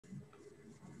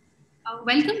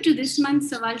Welcome to this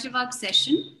month's Sawaal Jawaab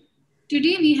session.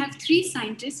 Today we have three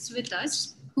scientists with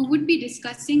us who would be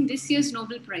discussing this year's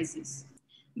Nobel Prizes.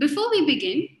 Before we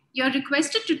begin, you're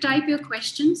requested to type your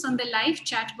questions on the live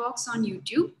chat box on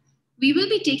YouTube. We will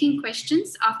be taking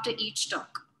questions after each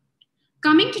talk.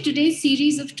 Coming to today's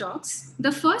series of talks,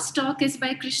 the first talk is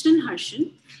by Krishnan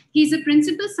Harshan. He is a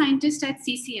principal scientist at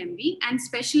CCMB and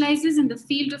specializes in the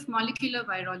field of molecular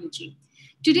virology.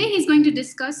 Today, he's going to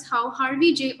discuss how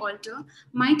Harvey J. Alter,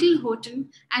 Michael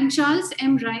Houghton, and Charles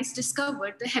M. Rice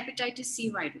discovered the hepatitis C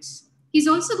virus. He's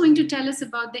also going to tell us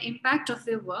about the impact of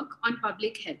their work on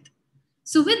public health.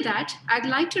 So with that, I'd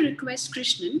like to request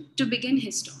Krishnan to begin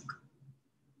his talk.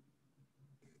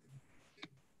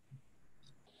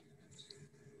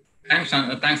 Thanks,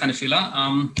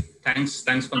 Anashila.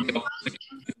 Thanks for the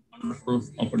wonderful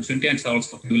opportunity. It's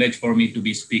also a privilege for me to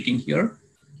be speaking here,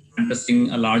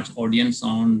 addressing a large audience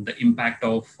on the impact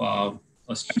of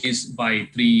studies by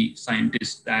three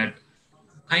scientists that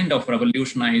kind of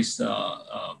revolutionized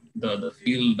the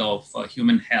field of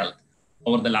human health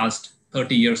over the last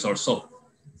 30 years or so.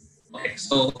 Okay,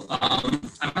 so I'm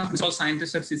a principal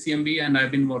scientist at CCMB, and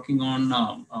I've been working on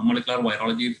molecular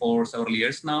virology for several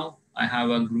years now. I have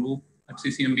a group at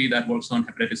CCMB that works on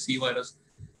hepatitis C virus,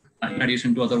 in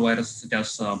addition to other viruses such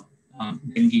as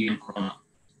dengue and corona.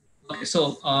 Okay,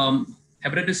 so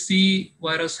hepatitis C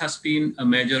virus has been a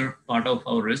major part of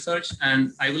our research,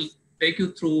 and I will take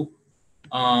you through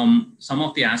some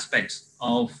of the aspects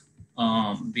of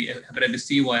the hepatitis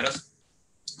C virus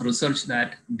research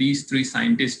that these three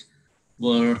scientists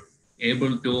were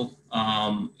able to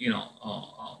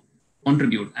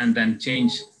contribute and then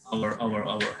change our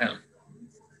health.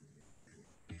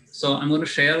 So I'm going to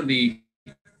share the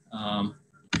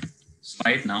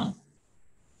slide now.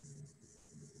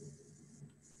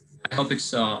 I hope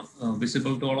it's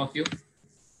visible to all of you.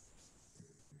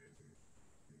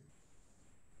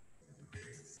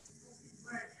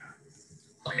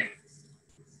 Okay.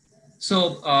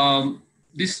 So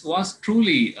this was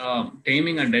truly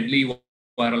taming a deadly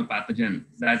viral pathogen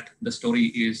that the story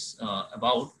is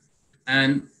about.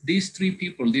 And these three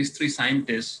people, these three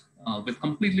scientists with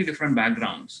completely different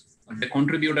backgrounds, they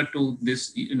contributed to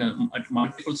this at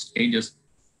multiple stages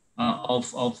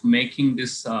of making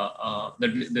this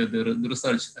the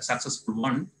research a successful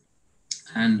one,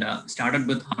 and started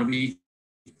with Harvey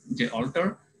J.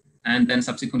 Alter, and then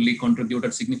subsequently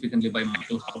contributed significantly by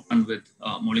Michael Houghton with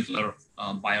molecular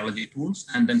biology tools,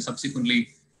 and then subsequently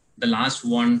the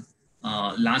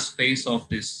last phase of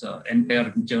this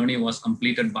entire journey was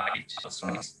completed by Charles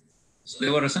Rice. So they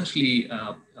were essentially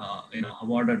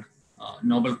awarded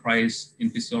Nobel Prize in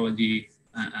Physiology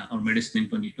or Medicine in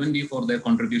 2020 for their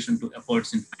contribution to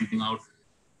efforts in finding out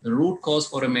the root cause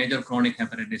for a major chronic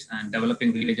hepatitis and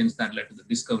developing reagents that led to the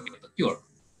discovery of the cure.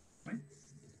 Right?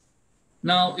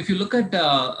 Now, if you look at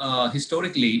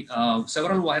historically,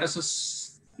 several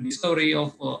viruses, discovery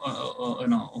of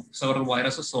several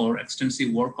viruses or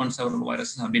extensive work on several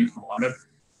viruses have been awarded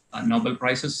Nobel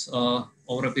Prizes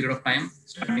over a period of time,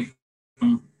 starting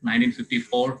from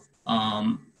 1954,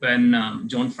 when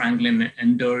John Franklin,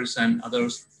 Enders, and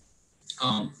others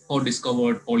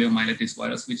co-discovered poliomyelitis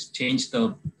virus, which changed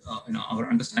the our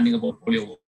understanding about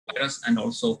polio virus, and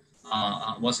also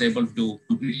was able to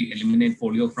completely eliminate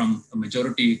polio from a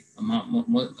majority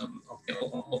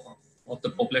of the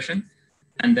population.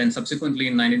 And then subsequently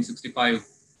in 1965,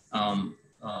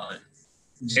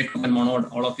 Jacob and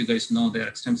Monod, all of you guys know, they're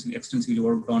extensively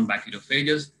worked on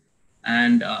bacteriophages.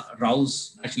 And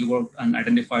Rouse actually worked and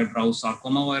identified Rouse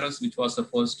sarcoma virus, which was the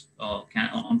first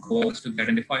oncovirus to be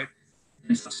identified.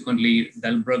 And subsequently,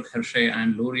 Delbrück, Hershey,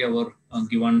 and Luria were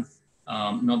given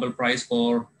Nobel Prize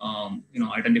for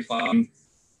identifying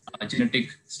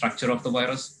genetic structure of the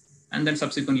virus. And then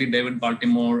subsequently, David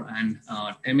Baltimore and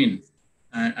Temin,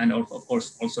 and of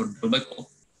course also Delbrück,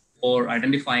 for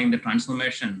identifying the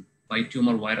transformation by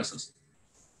tumor viruses.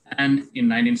 And in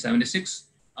 1976,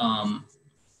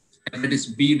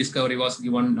 hepatitis B discovery was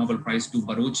given Nobel Prize to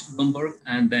Baruch Blumberg,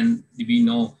 and then we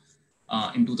know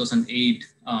in 2008,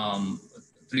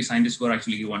 three scientists were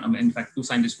actually given, in fact, two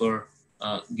scientists were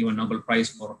given Nobel Prize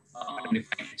for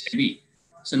identifying HIV.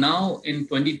 So now in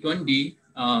 2020,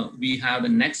 we have the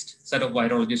next set of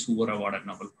virologists who were awarded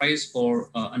Nobel Prize for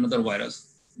another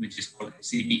virus, which is called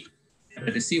HCV,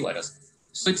 hepatitis C virus.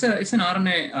 So it's an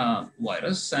RNA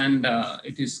virus, and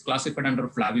it is classified under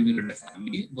Flaviviridae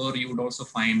family, where you would also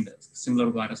find similar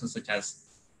viruses such as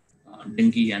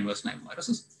dengue and West Nile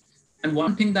viruses. And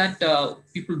one thing that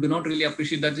people do not really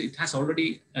appreciate, that it has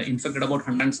already infected about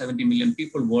 170 million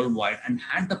people worldwide and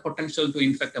had the potential to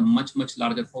infect a much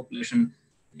larger population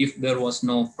if there was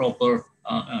no proper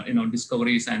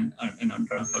discoveries and drug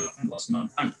development was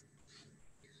not done.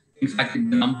 In fact, the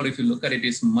number, if you look at it,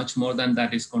 is much more than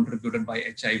that is contributed by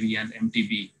HIV and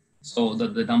MTB. So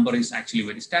the number is actually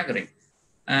very staggering.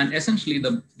 And essentially,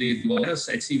 the virus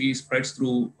HCV spreads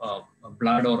through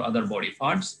blood or other body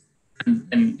parts. And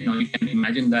then you can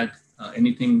imagine that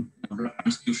anything blood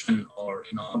transfusion or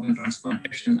organ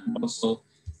transplantation, and also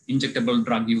injectable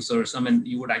drug users, I mean,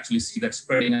 you would actually see that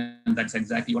spreading, and that's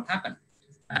exactly what happened.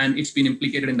 And it's been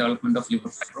implicated in development of liver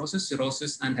fibrosis,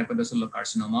 cirrhosis, and hepatocellular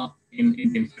carcinoma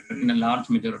in a large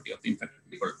majority of the infected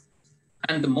people.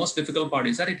 And the most difficult part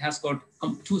is that it has got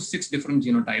 6 different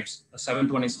genotypes. A 7th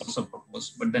one is also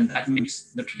proposed, but then that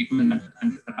makes the treatment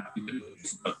and the therapy very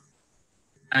difficult.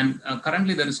 And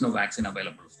currently there is no vaccine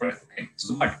available for it. Okay?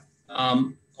 So, but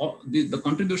the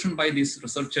contribution by these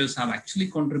researchers have actually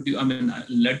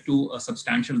led to a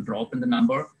substantial drop in the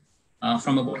number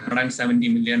from about 170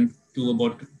 million to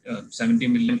about 70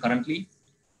 million currently.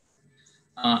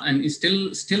 And is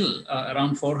still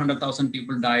around 400,000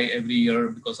 people die every year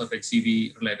because of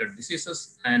HCV-related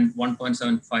diseases, and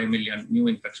 1.75 million new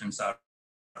infections are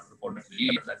reported every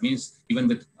year. That means even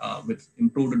with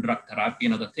improved drug therapy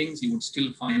and other things, you would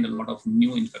still find a lot of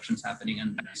new infections happening,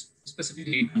 and that is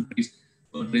specifically in countries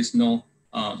where there is no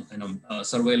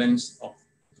surveillance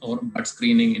or blood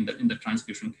screening in the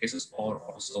transfusion cases, or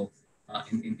also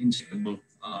in injectable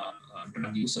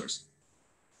drug users.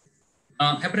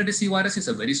 Hepatitis C virus is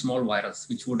a very small virus,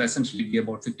 which would essentially be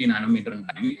about 50 nanometer in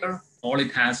diameter. All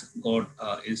it has got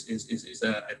is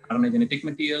a RNA genetic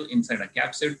material inside a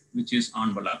capsid, which is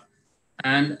enveloped.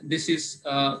 And this is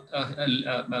a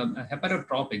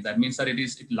hepatotropic. That means that it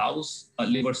allows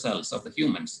liver cells of the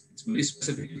humans. It's very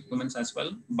specific to humans as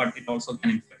well, but it also can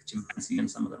infect chimpanzee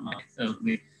and some other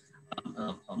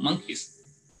monkeys.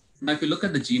 Now, if you look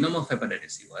at the genome of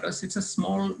hepatitis C virus, it's a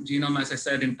small genome, as I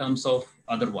said, in terms of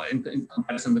in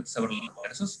comparison with several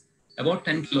viruses. About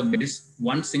 10 kilobase,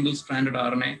 one single-stranded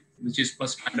RNA, which is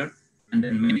plus stranded, and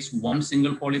then makes one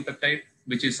single polypeptide,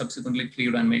 which is subsequently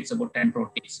cleaved and makes about 10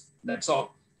 proteins. That's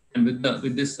all. And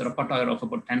with this repertoire of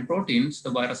about 10 proteins,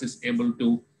 the virus is able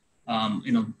to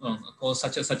cause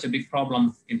such a big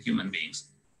problem in human beings.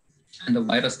 And the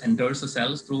virus enters the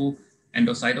cells through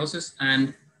endocytosis,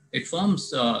 and it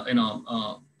forms,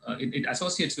 it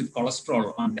associates with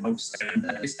cholesterol on the outside, and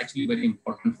that is actually very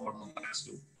important for the virus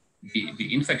to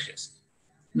be infectious.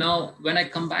 Now, when I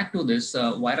come back to this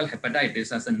viral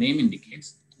hepatitis, as the name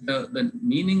indicates, the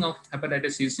meaning of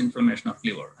hepatitis is inflammation of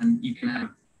liver, and you can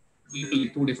have literally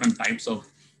 2 different types of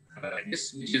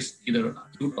hepatitis, which is either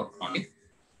acute or chronic.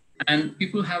 And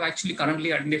people have actually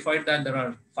currently identified that there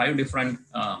are 5 different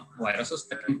viruses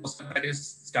that can cause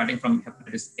hepatitis, starting from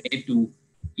hepatitis A to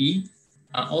E,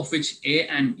 of which A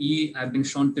and E have been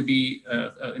shown to be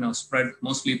spread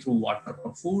mostly through water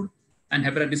or food. And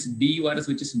hepatitis B virus,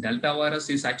 which is Delta virus,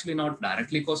 is actually not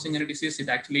directly causing any disease. It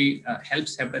actually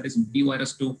helps hepatitis B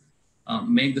virus to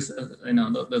make this,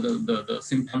 the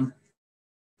symptom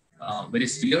very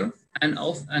severe. And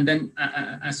then,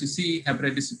 as you see,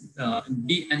 hepatitis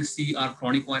B and C are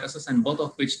chronic viruses, and both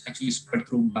of which actually spread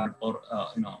through blood or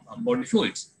body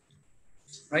fluids,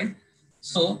 right?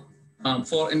 So,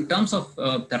 in terms of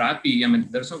therapy, I mean,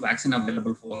 there's no vaccine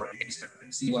available for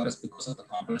hepatitis C virus because of the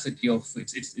complexity of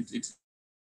its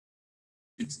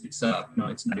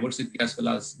diversity, as well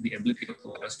as the ability of the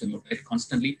virus to mutate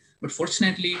constantly. But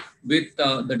fortunately, with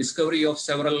the discovery of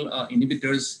several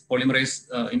inhibitors, polymerase,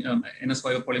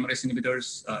 NS5 polymerase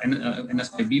inhibitors,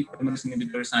 NS5B polymerase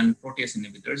inhibitors, and protease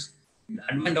inhibitors, the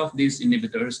advent of these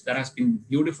inhibitors, there has been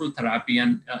beautiful therapy,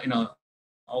 and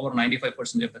over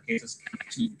 95% of the cases can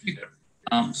actually be treated.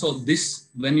 So this,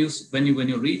 when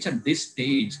you reach at this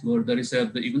stage where there is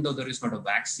even though there is not a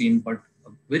vaccine, but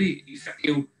a very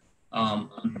effective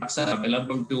drugs are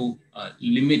available to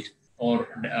limit or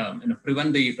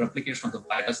prevent the replication of the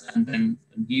virus, and then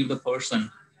give the person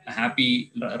a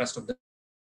happy rest of the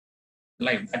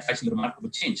life. That's actually a remarkable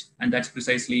change, and that's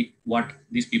precisely what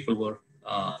these people were,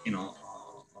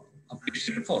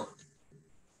 appreciated for.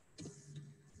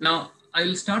 Now, I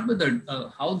will start with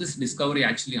how this discovery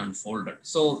actually unfolded.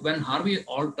 So when Harvey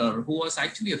Alter, who was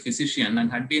actually a physician and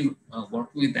had been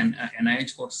working with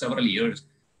NIH for several years,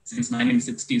 since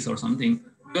 1960s or something,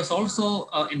 he was also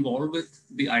involved with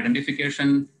the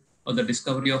identification or the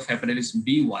discovery of hepatitis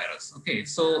B virus. Okay,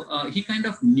 so he kind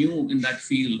of knew in that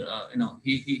field,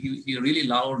 he really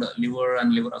loved liver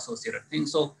and liver-associated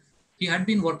things. So he had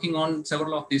been working on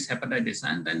several of these hepatitis,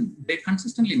 and then they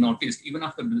consistently noticed, even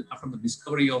after the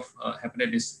discovery of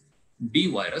hepatitis B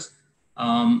virus,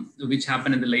 which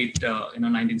happened in the late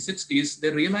 1960s, they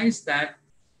realized that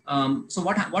So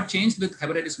what changed with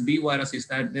hepatitis B virus is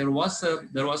that there was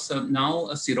now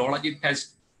a serology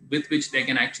test with which they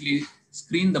can actually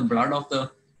screen the blood of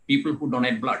the people who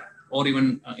donate blood or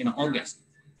even organs.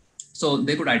 So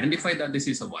they could identify that this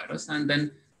is a virus, and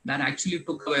then that actually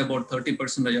took away about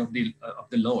 30% of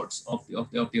the loads of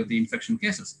the infection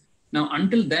cases. Now,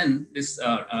 until then, this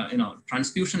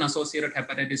transfusion associated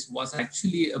hepatitis was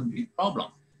actually a big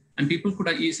problem, and people could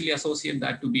easily associate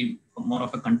that to be more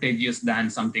of a contagious than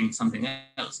something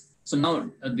else. So now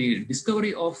the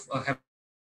discovery of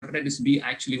hepatitis B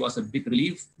actually was a big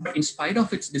relief. But in spite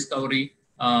of its discovery,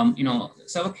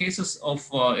 several cases of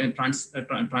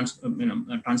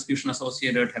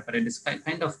transfusion-associated hepatitis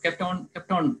kind of kept on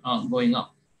going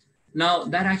up. Now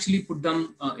that actually put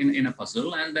them in a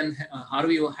puzzle, and then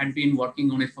Harvey had been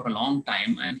working on it for a long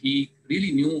time, and he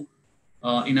really knew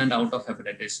in and out of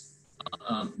hepatitis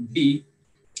B.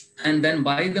 And then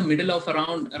by the middle of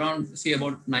around say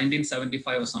about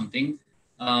 1975 or something,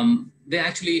 they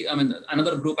actually,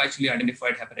 another group actually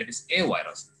identified hepatitis A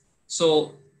virus.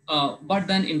 So, but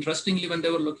then interestingly, when they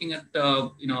were looking at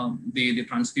the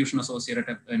transfusion associated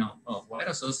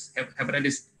viruses,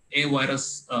 hepatitis A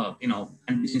virus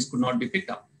antigens could not be picked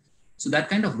up. So that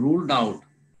kind of ruled out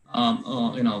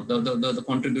the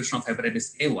contribution of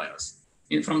hepatitis A virus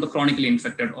from the chronically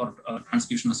infected or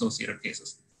transfusion associated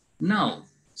cases. Now,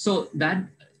 so that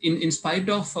in spite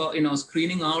of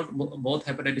screening out both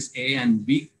hepatitis A and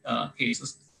B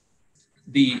cases,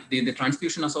 the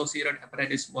transfusion associated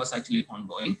hepatitis was actually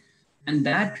ongoing, and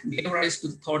that gave rise to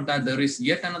the thought that there is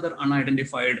yet another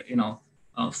unidentified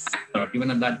factor.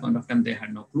 Even at that point of time, they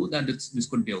had no clue that this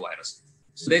could be a virus.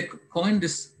 So they coined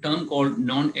this term called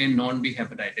non-A, non-B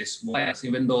hepatitis virus,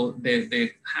 even though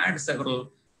they had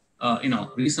several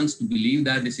reasons to believe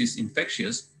that this is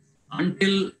infectious,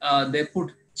 until they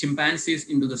put chimpanzees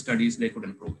into the studies, they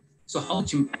couldn't prove it. So how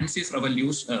chimpanzees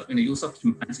use of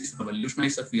chimpanzees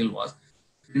revolutionized the field was,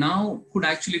 now could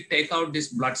actually take out these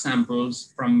blood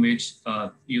samples from which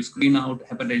you screen out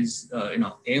hepatitis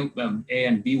A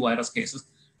and B virus cases,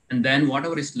 and then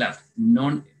whatever is left,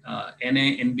 NA,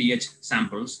 NBH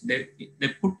samples, they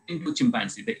put into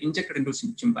chimpanzee, they injected into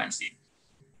chimpanzee.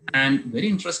 And very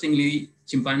interestingly,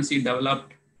 chimpanzee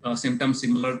developed symptoms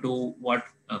similar to what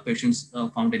patients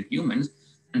found in humans,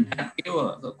 and that gave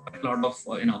quite a lot of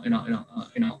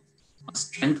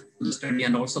strength to the study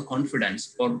and also confidence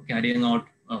for carrying out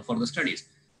further studies.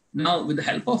 Now, with the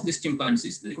help of these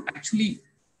chimpanzees, they could actually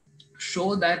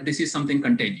show that this is something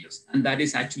contagious and that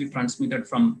is actually transmitted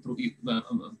through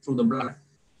the blood.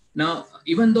 Now,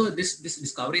 even though this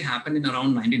discovery happened in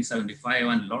around 1975,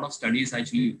 and a lot of studies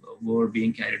actually were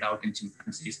being carried out in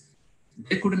chimpanzees,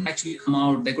 they couldn't actually come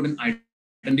out, they couldn't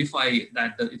identify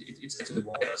that it's actually a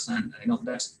virus. And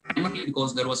that's primarily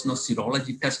because there was no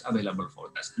serology test available for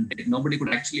this. And nobody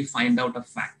could actually find out a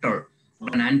factor or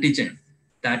an antigen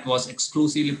that was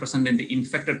exclusively present in the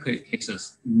infected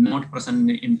cases, not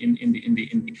present in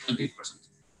the healthy persons.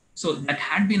 So that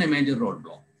had been a major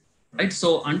roadblock. Right.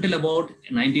 So until about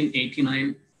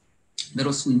 1989, there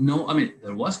was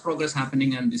there was progress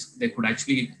happening, and they could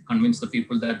actually convince the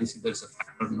people that there's a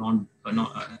factor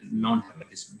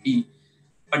non-hepatitis B.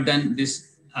 But then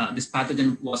this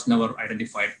pathogen was never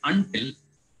identified until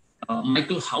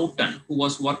Michael Houghton, who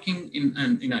was working in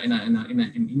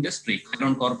industry,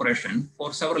 Crown Corporation,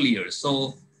 for several years.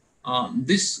 So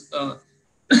this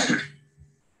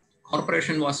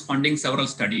corporation was funding several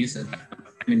studies in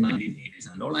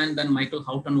 1980s and all, and then Michael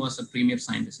Houghton was a premier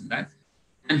scientist in that,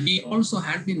 and he also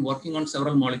had been working on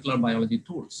several molecular biology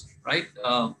tools, right?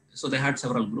 So they had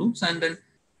several groups, and then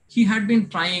he had been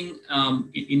trying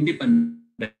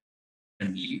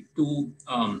independently to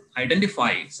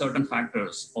identify certain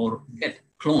factors or get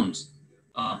clones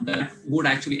that would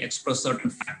actually express certain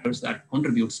factors that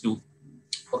contributes to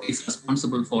or is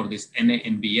responsible for this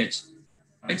NANBH.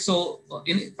 Right. So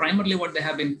primarily what they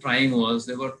have been trying was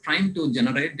they were trying to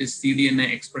generate these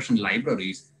cDNA expression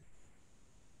libraries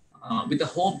with the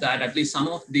hope that at least some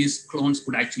of these clones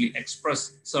could actually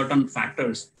express certain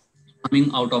factors coming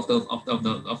out of the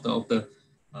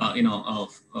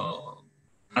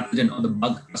pathogen or the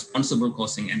bug responsible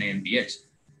causing NANBH.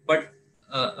 But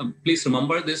please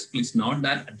remember this, please note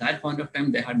that at that point of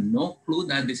time, they had no clue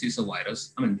that this is a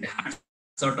virus. They had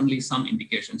certainly some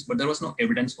indications, but there was no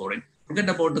evidence for it. Forget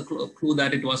about the clue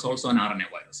that it was also an RNA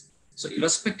virus. So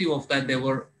irrespective of that, they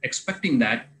were expecting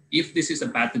that if this is a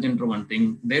pathogen-driven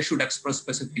thing, they should express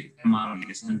specific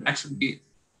mRNAs, and that should be,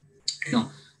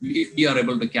 if we are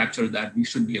able to capture that, we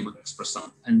should be able to express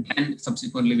some, and then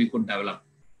subsequently we could develop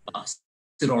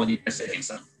serology tests against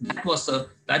them.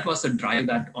 That was a drive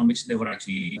on which they were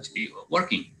actually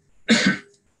working.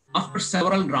 After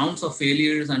several rounds of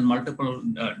failures and multiple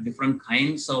different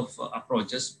kinds of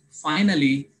approaches,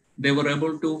 finally they were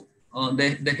able to they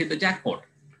hit the jackpot,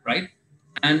 right?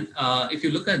 And if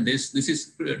you look at this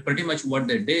is pretty much what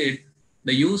they did.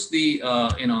 They used the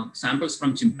samples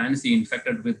from chimpanzee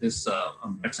infected with this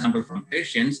blood sample from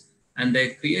patients, and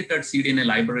they created cDNA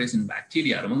libraries in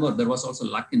bacteria. Remember, there was also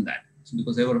luck in that, so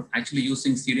because they were actually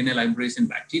using cDNA libraries in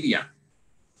bacteria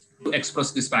to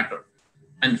express this factor.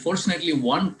 And fortunately,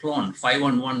 one clone,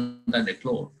 511 that they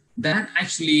cloned, that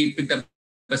actually picked up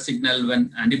a signal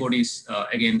when antibodies,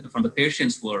 again, from the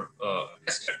patients were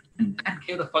tested. And that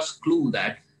gave the first clue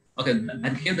that, okay,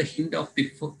 that gave the hint of the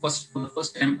for the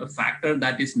first time, a factor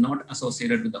that is not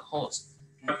associated with the host,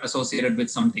 but associated with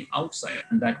something outside,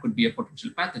 and that could be a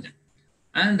potential pathogen.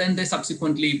 And then they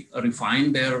subsequently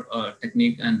refined their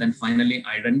technique and then finally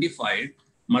identified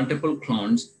multiple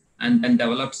clones and then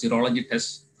developed serology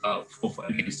tests for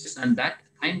against this. And that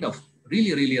kind of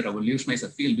really revolutionized the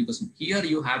field, because here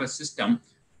you have a system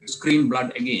to screen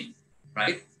blood again,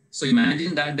 right? So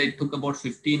imagine that they took about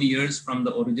 15 years from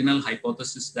the original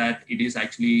hypothesis that it is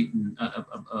actually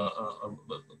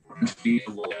potentially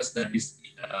a virus that is,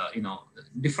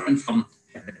 different from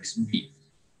hepatitis B.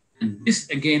 And this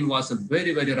again was a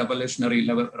very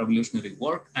revolutionary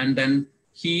work. And then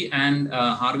he and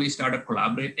Harvey started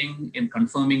collaborating in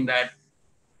confirming that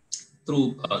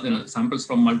through samples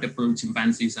from multiple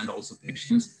chimpanzees and also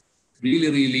patients,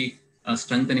 really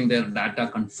strengthening their data,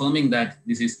 confirming that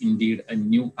this is indeed a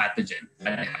new pathogen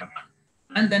that they have done.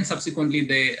 And then subsequently,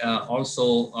 they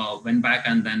also went back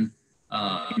and then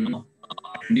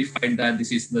identified that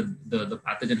this is the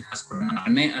pathogen has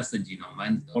RNA as the genome,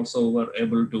 and also were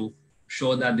able to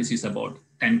show that this is about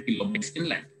 10 kilobytes in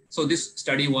length. So this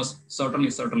study was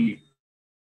certainly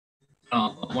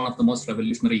one of the most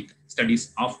revolutionary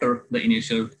studies after the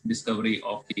initial discovery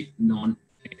of the known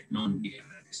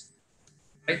hepatitis.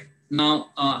 Right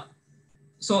now,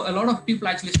 so a lot of people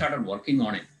actually started working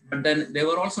on it, but then they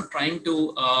were also trying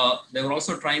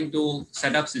to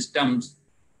set up systems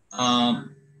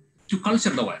to culture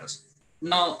the virus.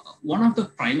 Now, one of the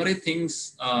primary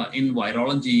things in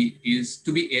virology is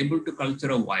to be able to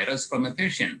culture a virus from a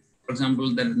patient. For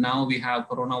example, that now we have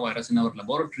coronavirus in our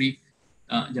laboratory,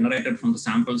 generated from the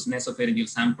samples, nasopharyngeal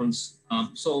samples.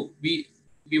 So we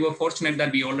were fortunate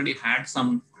that we already had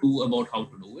some clue about how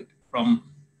to do it from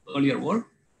earlier work,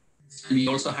 and we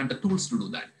also had the tools to do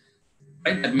that.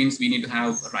 Right? That means we need to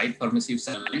have right permissive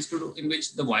cell lines to do, in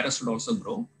which the virus should also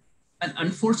grow. And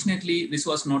unfortunately, this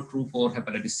was not true for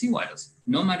hepatitis C virus.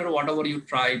 No matter whatever you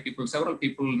try, several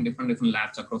people in different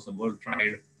labs across the world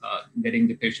tried getting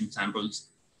the patient samples,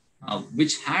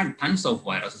 which had tons of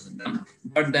viruses in them,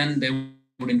 but then they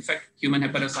would infect human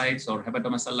hepatocytes or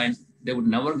hepatoma cell lines. They would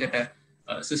never get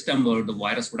a system where the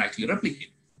virus would actually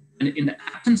replicate. And in the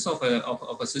absence of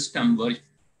a system where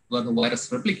the virus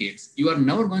replicates, you are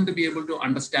never going to be able to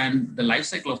understand the life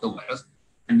cycle of the virus,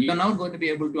 and you are not going to be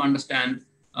able to understand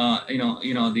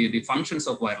the functions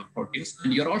of viral proteins,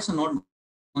 and you're also not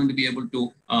going to be able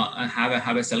to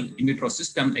have a cell in vitro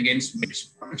system against which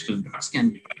potential drugs can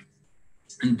be tried.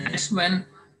 And that's when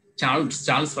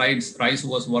Charles Rice, who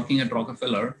was working at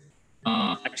Rockefeller,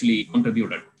 actually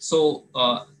contributed. So,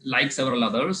 like several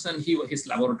others, and his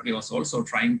laboratory was also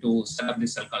trying to set up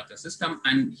this cell culture system,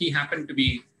 and he happened to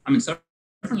be,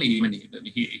 certainly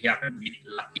he happened to be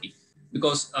lucky,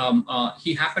 because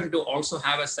he happened to also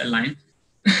have a cell line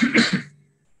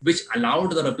which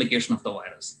allowed the replication of the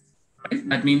virus. Right?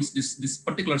 That means this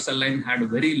particular cell line had a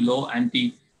very low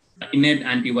innate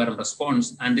antiviral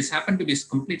response, and this happened to be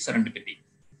complete serendipity.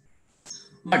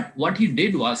 But what he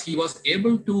did was he was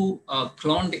able to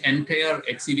clone the entire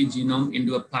HCV genome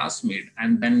into a plasmid,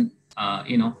 and then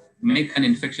make an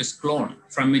infectious clone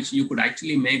from which you could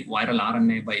actually make viral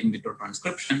RNA by in vitro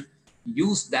transcription.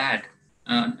 Use that,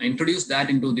 introduce that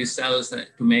into these cells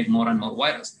to make more and more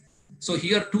virus. So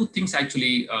here, two things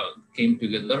actually came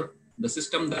together. The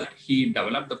system that he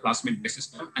developed, the plasmid-based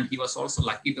system, and he was also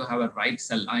lucky to have a right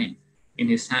cell line in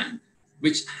his hand,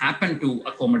 which happened to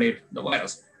accommodate the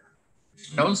virus.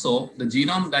 And also, the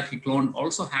genome that he cloned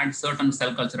also had certain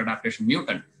cell culture adaptation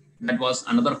mutant. That was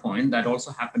another point that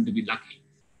also happened to be lucky.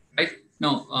 Right?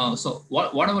 Now, so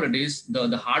whatever it is,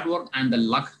 the hard work and the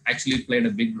luck actually played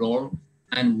a big role.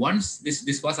 And once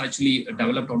this was actually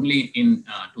developed only in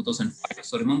 2005.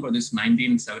 So remember this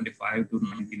 1975 to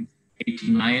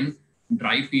 1989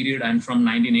 dry period, and from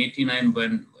 1989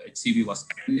 when HCV was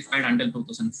identified until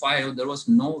 2005, there was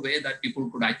no way that people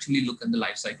could actually look at the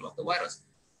life cycle of the virus.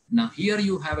 Now here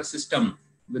you have a system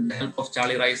with the help of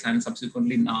Charlie Rice, and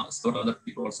subsequently now several other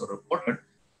people also reported,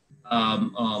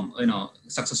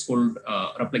 successful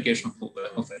replication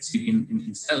of HCV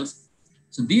in cells.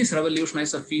 So these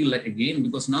revolutionize the field again,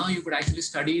 because now you could actually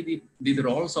study the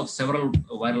roles of several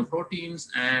viral proteins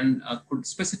and could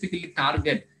specifically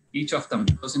target each of them.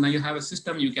 Because now you have a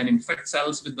system, you can infect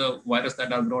cells with the virus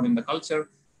that are grown in the culture,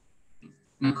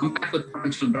 come back with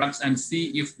potential drugs and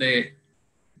see if they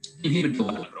inhibit the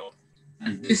viral growth.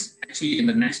 And this actually in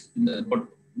the next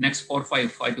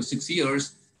 5 to 6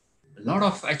 years, a lot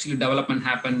of actually development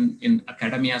happened in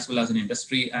academia as well as in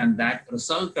industry, and that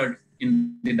resulted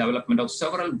in the development of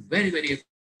several very, very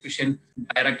efficient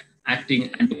direct acting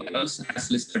antivirals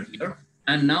as listed here.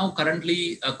 And now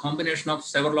currently a combination of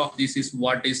several of these is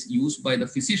what is used by the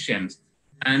physicians.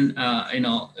 And in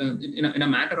a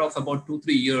matter of about 2-3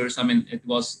 years, I mean, it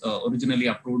was originally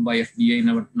approved by FDA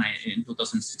in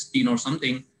 2016 or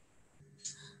something.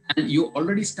 And you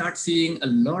already start seeing a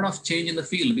lot of change in the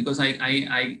field, because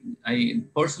I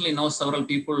personally know several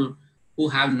people who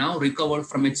have now recovered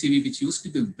from HCV, which used to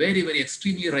be very, very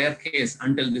extremely rare case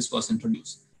until this was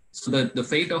introduced. So the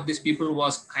fate of these people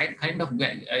was kind of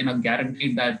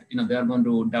guaranteed that they are going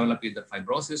to develop either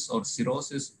fibrosis or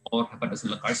cirrhosis or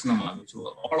hepatocellular carcinoma, which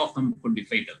all of them could be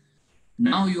fatal.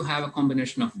 Now you have a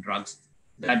combination of drugs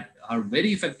that are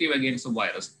very effective against the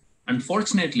virus.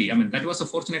 Unfortunately, I mean, that was a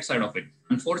fortunate side of it.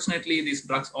 Unfortunately, these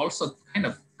drugs also kind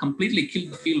of completely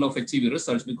killed the field of HCV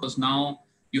research, because now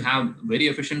you have very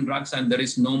efficient drugs and there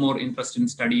is no more interest in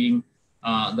studying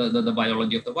the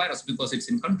biology of the virus because it's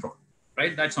in control,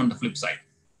 right? That's on the flip side.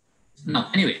 Now,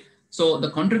 anyway, so the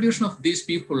contribution of these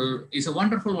people is a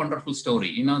wonderful, wonderful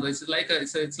story. This is like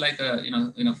it's like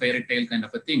a fairy tale kind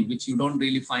of a thing, which you don't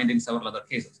really find in several other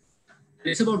cases.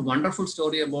 It's about wonderful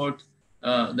story about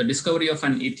the discovery of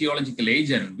an etiological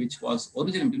agent, which was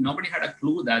originally, nobody had a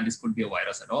clue that this could be a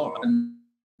virus at all. And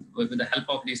with the help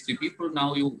of these three people,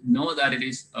 now you know that it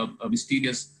is a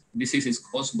mysterious disease is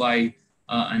caused by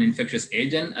an infectious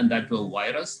agent, and that was a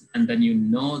virus. And then you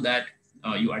know that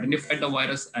you identified the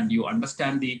virus and you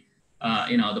understand the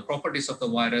properties of the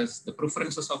virus, the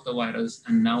preferences of the virus,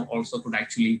 and now also could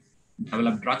actually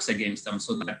develop drugs against them,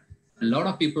 so that a lot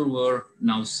of people were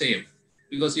now saved.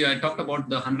 Because I talked about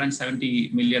the 170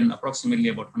 million, approximately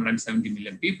about 170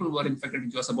 million people were infected,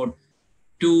 which was about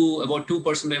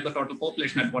 2% of the total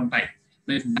population at one time.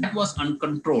 Now, if that was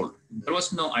uncontrolled, there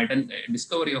was no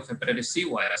discovery of hepatitis C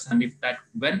virus. And if that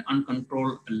went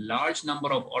uncontrolled, a large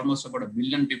number of almost about 1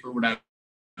 billion people would have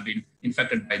been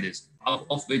infected by this,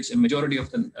 of which a majority of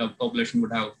the population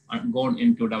would have gone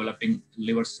into developing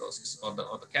liver cirrhosis or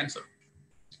the cancer.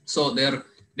 So their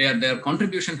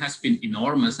contribution has been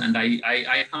enormous, and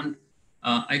I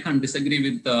can't disagree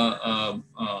with the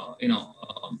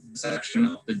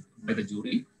selection by the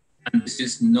jury. And this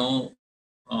is no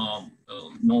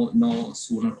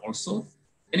sooner also.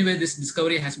 Anyway, this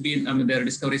discovery has been, their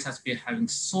discoveries has been having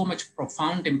so much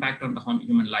profound impact on the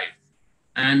human life.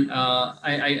 And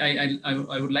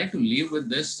I would like to leave with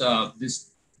this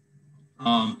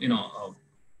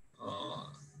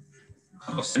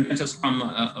of sentences from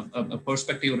a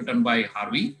perspective written by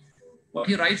Harvey. What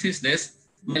he writes is this: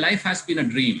 my life has been a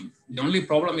dream. The only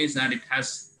problem is that it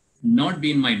has not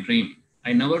been my dream.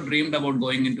 I never dreamed about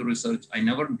going into research. I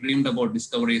never dreamed about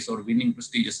discoveries or winning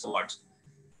prestigious awards.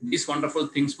 These wonderful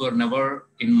things were never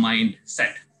in mind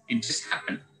set. It just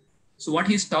happened. So what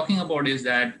he's talking about is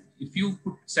that if you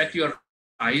set your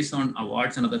eyes on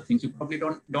awards and other things, you probably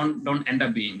don't end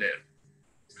up being there.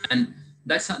 And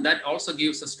that also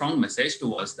gives a strong message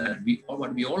to us that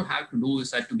what we all have to do is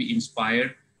that to be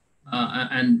inspired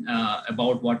and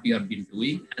about what we have been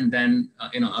doing, and then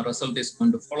a result is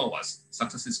going to follow us.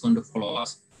 Success is going to follow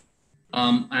us,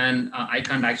 and I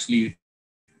can't actually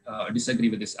disagree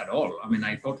with this at all. I mean,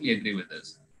 I totally agree with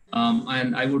this,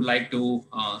 and I would like to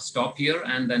stop here,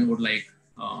 and then would like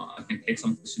I can take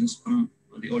some questions from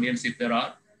the audience if there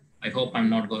are. I hope I'm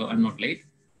not late,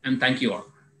 and thank you all.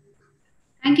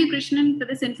 Thank you, Krishnan, for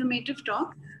this informative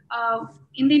talk.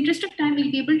 In the interest of time,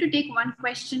 we'll be able to take one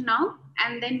question now,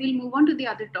 and then we'll move on to the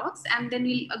other talks, and then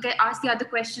we'll ask the other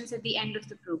questions at the end of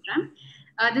the program.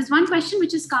 There's one question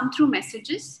which has come through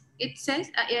messages. It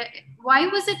says, why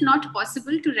was it not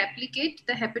possible to replicate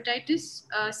the hepatitis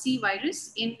C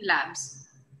virus in labs?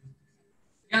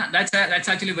 Yeah, that's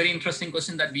actually a very interesting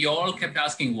question that we all kept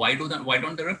asking. Why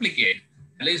don't they replicate?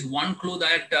 At least one clue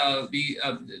that we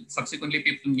subsequently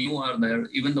people knew are there.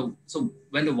 So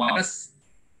when the virus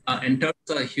enters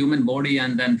the human body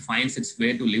and then finds its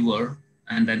way to liver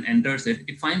and then enters it,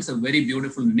 it finds a very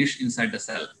beautiful niche inside the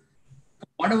cell. For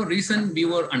whatever reason, we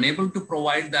were unable to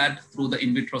provide that through the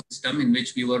in vitro system in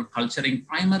which we were culturing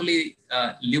primarily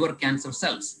liver cancer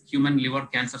cells, human liver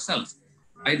cancer cells.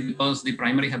 right? Because the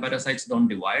primary hepatocytes don't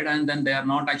divide, and then they are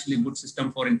not actually a good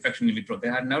system for infection in vitro. They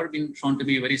have never been shown to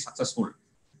be very successful.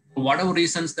 For whatever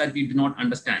reasons that we do not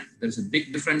understand, there is a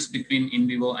big difference between in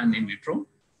vivo and in vitro.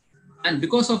 And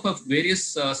because of a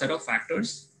various set of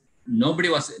factors, nobody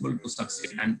was able to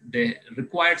succeed. And they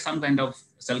required some kind of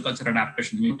cell culture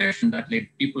adaptation mutation that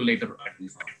people later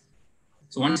identified.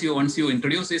 So once you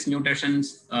introduce these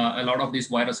mutations, a lot of these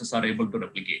viruses are able to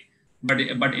replicate. But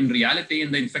in reality,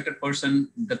 in the infected person,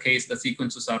 the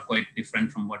sequences are quite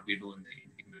different from what we do in the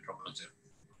in vitro culture.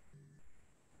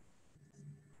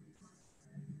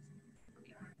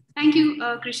 Thank you,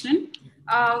 Krishnan.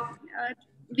 Shall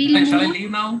I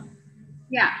leave now?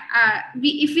 Yeah.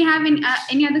 If we have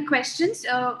any other questions,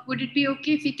 would it be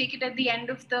okay if we take it at the end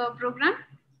of the program?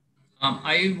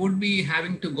 I would be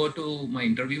having to go to my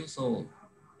interview, so.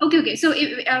 Okay. So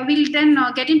we'll then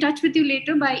get in touch with you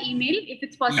later by email if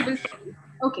it's possible. Yeah.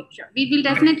 Okay, sure. We will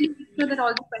definitely make sure that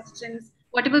all the questions,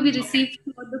 whatever we receive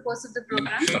throughout the course of the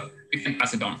program. Yeah, sure. We can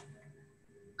pass it on.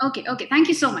 Okay. Thank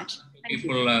you so much. Thank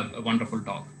you. A wonderful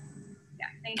talk. Yeah,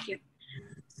 thank you.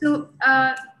 So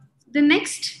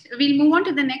we'll move on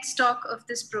to the next talk of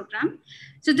this program.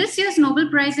 So this year's Nobel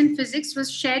Prize in Physics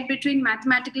was shared between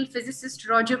mathematical physicist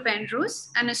Roger Penrose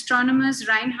and astronomers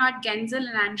Reinhard Genzel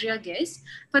and Andrea Ghez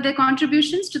for their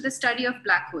contributions to the study of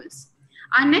black holes.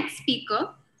 Our next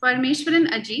speaker,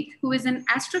 Parameshwaran Ajit, who is an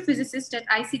astrophysicist at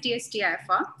ICTS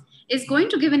TIFR, is going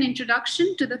to give an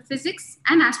introduction to the physics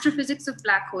and astrophysics of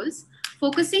black holes,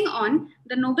 focusing on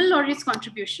the Nobel laureates'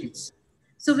 contributions.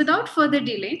 So without further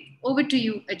delay, over to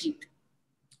you, Ajit.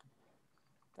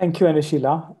 Thank you,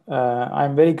 Anishila.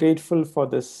 I'm very grateful for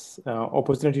this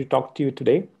opportunity to talk to you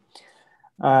today.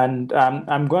 And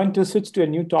I'm going to switch to a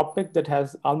new topic that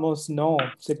has almost no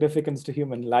significance to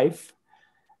human life.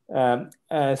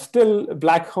 Still,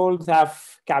 black holes have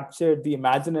captured the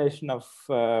imagination of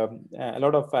a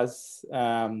lot of us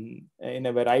in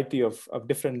a variety of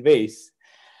different ways.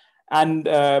 And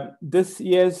this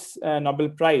year's Nobel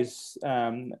Prize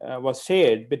was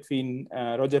shared between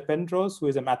Roger Penrose, who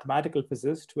is a mathematical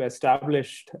physicist who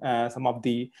established some of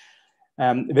the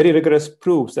very rigorous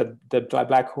proofs that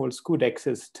black holes could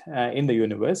exist in the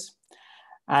universe,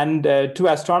 and two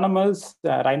astronomers,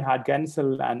 Reinhard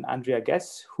Genzel and Andrea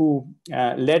Ghez, who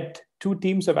led two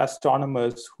teams of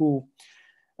astronomers who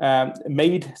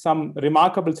made some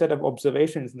remarkable set of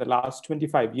observations in the last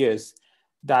 25 years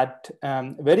that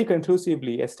very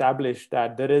conclusively established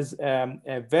that there is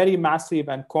a very massive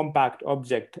and compact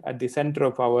object at the center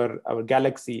of our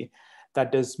galaxy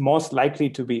that is most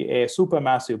likely to be a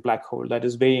supermassive black hole that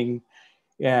is weighing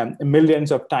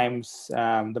millions of times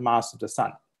the mass of the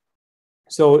sun.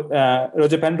 So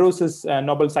Roger Penrose's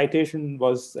Nobel citation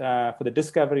was for the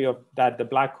discovery of that the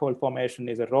black hole formation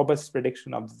is a robust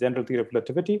prediction of the general theory of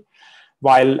relativity,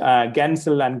 while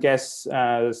Genzel and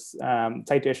Gez's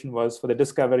citation was for the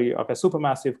discovery of a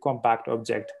supermassive compact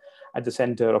object at the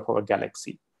center of our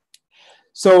galaxy.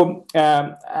 So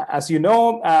as you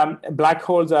know, black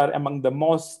holes are among the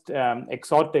most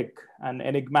exotic and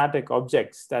enigmatic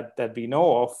objects that we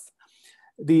know of.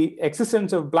 The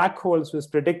existence of black holes was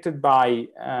predicted by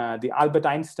the Albert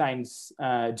Einstein's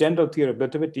general theory of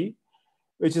relativity,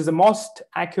 which is the most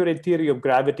accurate theory of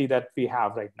gravity that we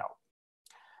have right now.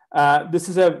 This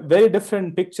is a very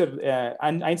different picture,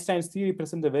 and Einstein's theory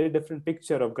presents a very different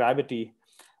picture of gravity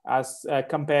as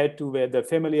compared to the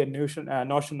familiar notion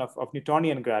of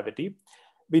Newtonian gravity.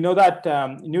 We know that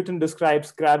Newton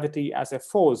describes gravity as a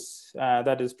force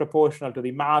that is proportional to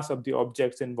the mass of the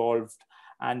objects involved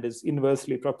and is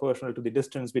inversely proportional to the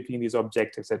distance between these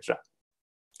objects, etc.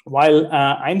 While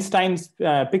Einstein's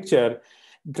picture,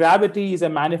 gravity is a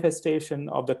manifestation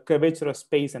of the curvature of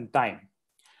space and time.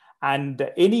 And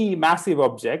any massive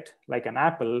object, like an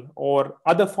apple, or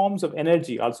other forms of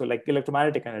energy, also like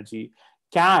electromagnetic energy,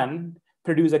 can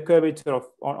produce a curvature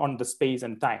on the space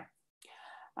and time.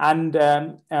 And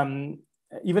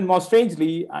even more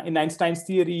strangely, in Einstein's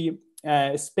theory,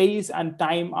 space and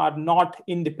time are not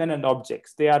independent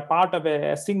objects. They are part of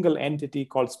a single entity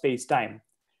called space-time.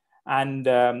 And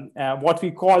what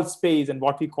we call space and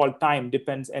what we call time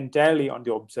depends entirely on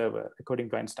the observer,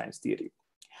 according to Einstein's theory.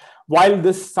 While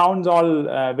this sounds all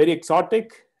very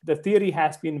exotic, the theory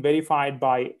has been verified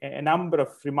by a number of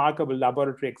remarkable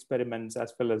laboratory experiments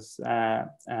as well as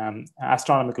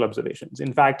astronomical observations.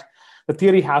 In fact, the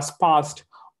theory has passed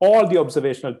all the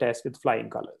observational tests with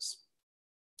flying colors.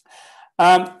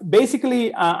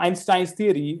 Basically, Einstein's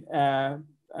theory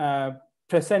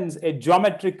presents a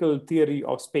geometrical theory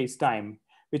of space-time,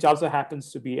 which also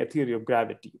happens to be a theory of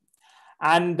gravity.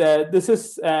 And this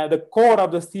is the core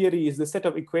of this theory is the set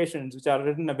of equations which are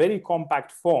written in a very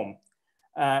compact form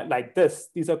like this.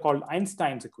 These are called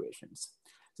Einstein's equations.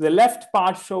 So the left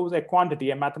part shows a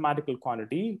quantity, a mathematical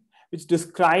quantity, which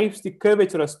describes the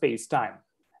curvature of space-time.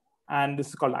 And this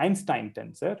is called Einstein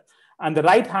tensor. And the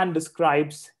right hand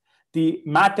describes the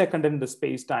matter contained in the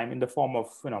space-time in the form of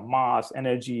mass,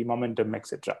 energy, momentum,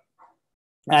 etc.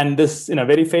 And this,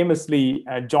 very famously,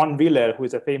 John Wheeler, who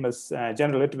is a famous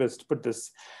general relativist, put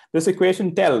this. This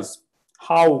equation tells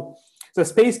how, so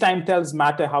space-time tells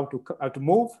matter how to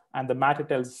move, and the matter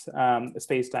tells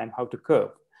space-time how to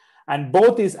curve. And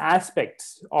both these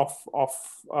aspects of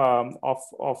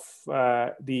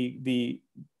the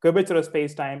curvature of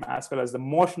space-time as well as the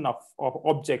motion of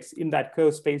objects in that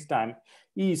curved space-time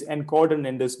is encoded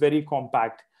in this very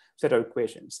compact set of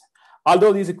equations.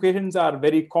 Although these equations are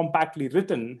very compactly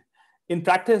written, in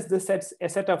practice, this sets a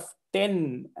set of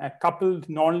 10 coupled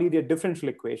nonlinear differential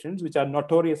equations, which are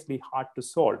notoriously hard to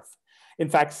solve. In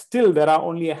fact, still there are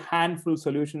only a handful of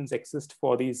solutions exist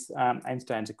for these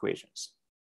Einstein's equations.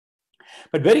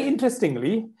 But very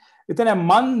interestingly, within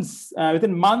months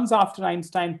after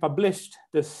Einstein published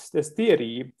this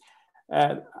theory,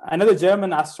 another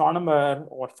German astronomer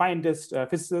or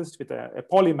physicist with a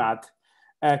polymath,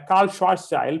 Karl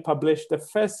Schwarzschild, published the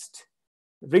first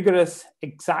rigorous,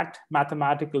 exact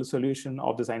mathematical solution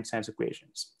of the Einstein's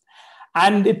equations.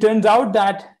 And it turns out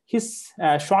that his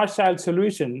Schwarzschild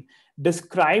solution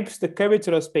describes the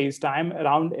curvature of space-time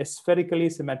around a spherically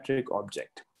symmetric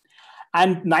object.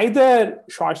 And neither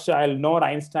Schwarzschild nor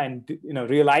Einstein,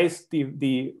 realized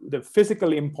the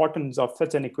physical importance of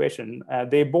such an equation.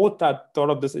 They both thought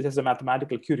of this as a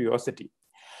mathematical curiosity.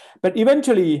 But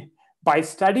eventually, by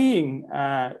studying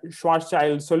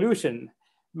Schwarzschild's solution,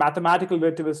 mathematical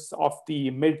relativists of the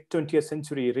mid-20th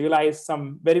century realized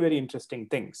some very, very interesting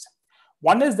things.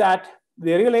 One is that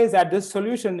they realized that this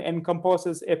solution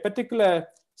encompasses a particular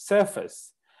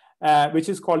surface, which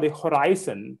is called a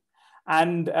horizon.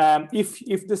 And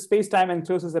if the space-time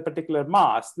encloses a particular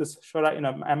mass,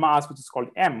 a mass which is called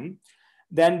m,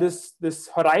 then this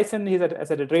horizon is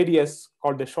at a radius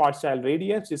called the Schwarzschild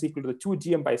radius, which is equal to the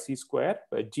 2gm by c square,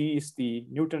 where g is the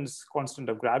Newton's constant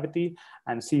of gravity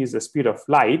and c is the speed of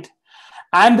light.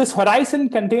 And this horizon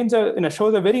contains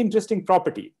shows a very interesting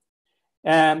property.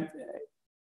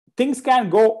 Things can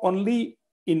go only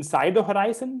inside the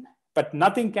horizon, but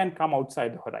nothing can come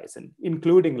outside the horizon,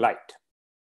 including light.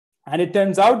 And it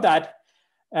turns out that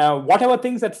whatever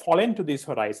things that fall into this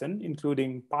horizon,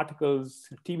 including particles,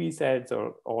 TV sets,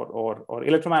 or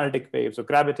electromagnetic waves, or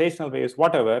gravitational waves,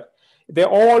 whatever, they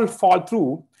all fall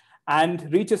through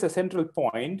and reaches a central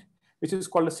point, which is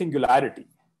called a singularity.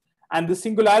 And the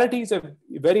singularity is a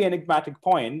very enigmatic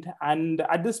point. And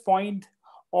at this point,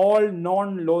 all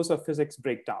known laws of physics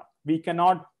break down. We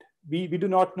do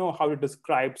not know how to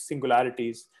describe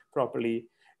singularities properly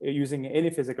using any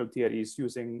physical theories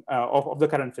of the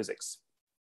current physics.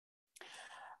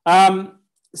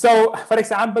 So, for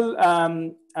example,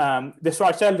 the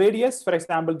Schwarzschild radius, for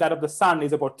example, that of the sun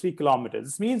is about 3 kilometers.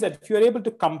 This means that if you are able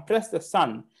to compress the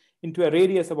sun into a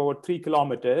radius of about 3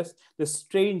 kilometers, this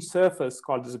strange surface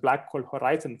called this black hole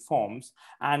horizon forms,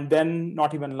 and then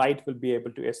not even light will be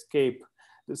able to escape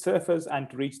the surface and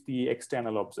to reach the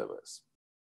external observers.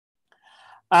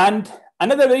 And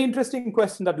another very interesting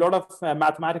question that a lot of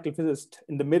mathematical physicists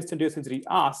in the mid-20th century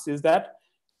asked is that,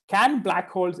 can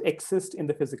black holes exist in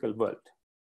the physical world?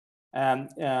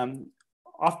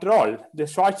 After all, the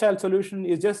Schwarzschild solution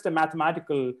is just a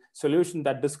mathematical solution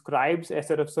that describes a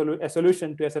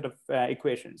solution to a set of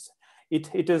equations.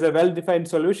 It is a well-defined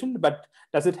solution, but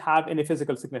does it have any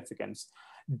physical significance?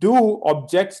 Do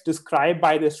objects described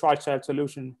by the Schwarzschild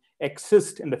solution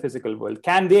exist in the physical world?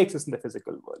 Can they exist in the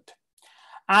physical world?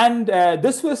 And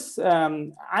this was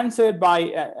answered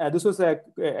by, this was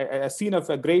a scene of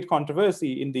a great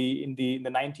controversy in the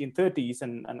 1930s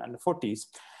and 40s.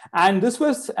 And this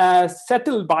was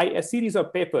settled by a series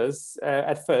of papers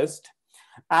at first.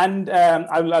 And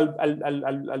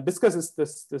I'll discuss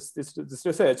this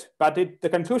research, but the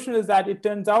conclusion is that it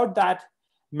turns out that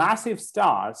massive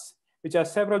stars, which are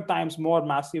several times more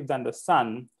massive than the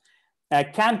sun,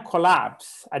 can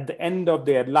collapse at the end of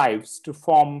their lives to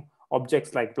form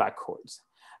objects like black holes.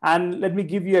 And let me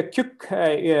give you a quick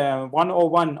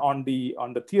 101 on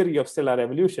the theory of stellar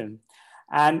evolution.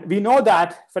 And we know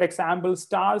that, for example,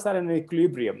 stars are in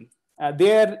equilibrium.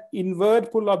 Their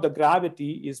inward pull of the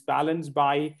gravity is balanced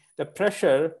by the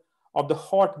pressure of the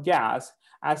hot gas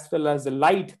as well as the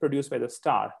light produced by the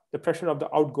star, the pressure of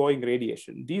the outgoing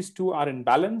radiation. These two are in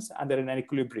balance and they're in an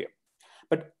equilibrium.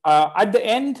 But at the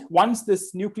end, once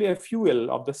this nuclear fuel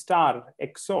of the star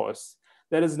exhausts,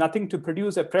 there is nothing to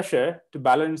produce a pressure to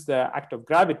balance the act of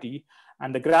gravity,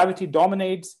 and the gravity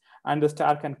dominates, and the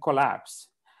star can collapse.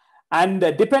 And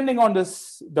depending on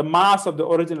the mass of the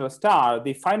original star,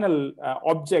 the final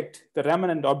object, the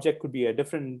remnant object, could be a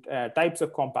different types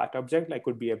of compact object. Like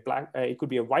it could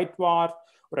be a white dwarf,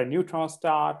 or a neutron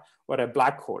star, or a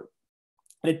black hole.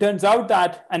 And it turns out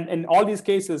that, and in all these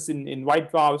cases, in white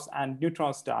dwarfs and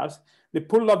neutron stars, the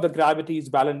pull of the gravity is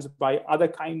balanced by other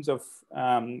kinds of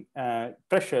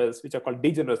pressures, which are called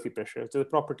degeneracy pressures, which is a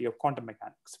property of quantum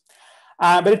mechanics.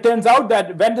 But it turns out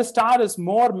that when the star is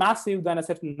more massive than a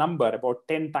certain number, about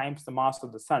 10 times the mass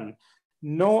of the sun,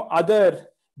 no other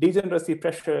degeneracy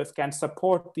pressures can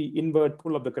support the inward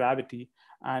pull of the gravity,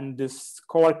 and this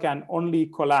core can only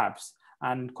collapse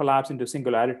into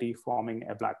singularity, forming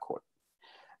a black hole.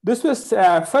 This was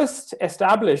first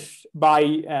established by,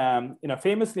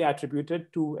 famously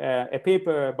attributed to a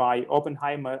paper by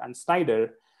Oppenheimer and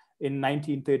Snyder in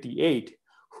 1938,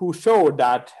 who showed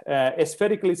that a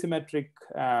spherically symmetric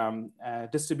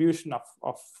distribution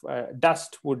of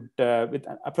dust would, with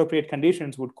appropriate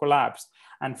conditions, would collapse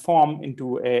and form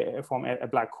a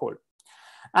black hole.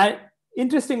 And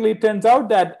interestingly, it turns out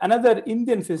that another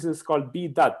Indian physicist called B.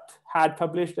 Dutt had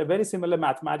published a very similar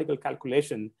mathematical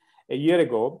calculation a year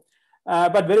ago,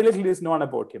 but very little is known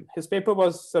about him. His paper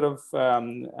was sort of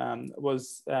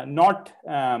not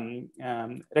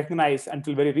recognized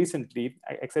until very recently,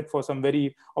 except for some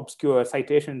very obscure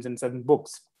citations in certain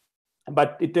books.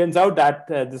 But it turns out that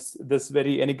this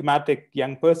very enigmatic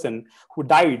young person who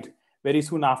died very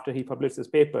soon after he published this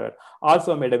paper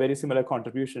also made a very similar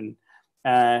contribution,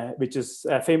 which is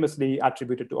famously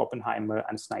attributed to Oppenheimer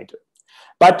and Snyder.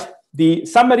 But the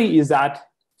summary is that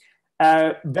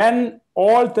when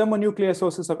all thermonuclear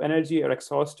sources of energy are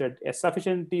exhausted, a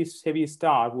sufficiently heavy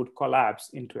star would collapse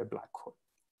into a black hole.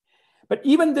 But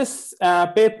even these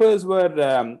papers were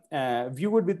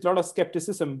viewed with a lot of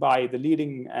skepticism by the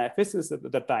leading physicists at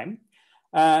the time.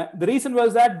 The reason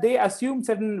was that they assumed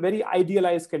certain very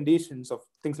idealized conditions of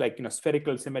things like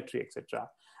spherical symmetry, etc.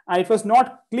 And it was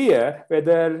not clear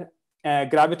whether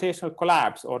gravitational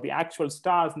collapse or the actual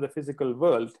stars in the physical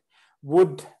world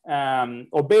would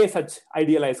obey such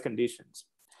idealized conditions.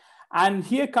 And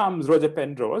here comes Roger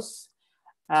Penrose.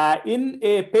 In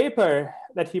a paper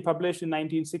that he published in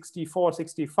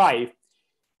 1964-65,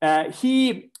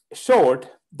 he showed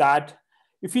that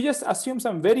if you just assume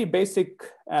some very basic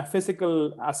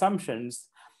physical assumptions,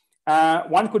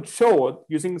 one could show,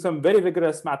 using some very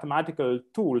rigorous mathematical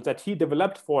tools that he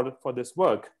developed for this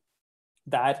work,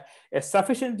 that a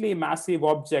sufficiently massive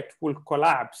object will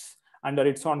collapse under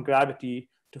its own gravity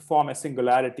to form a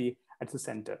singularity at the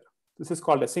center. This is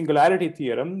called a singularity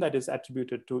theorem that is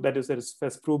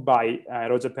first proved by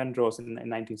Roger Penrose in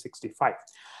 1965.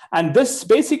 And this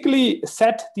basically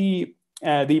set the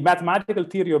mathematical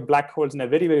theory of black holes in a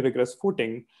very, very rigorous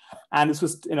footing. And this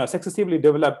was successively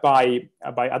developed by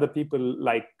other people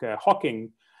like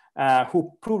Hawking,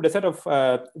 who proved a set of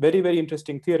very, very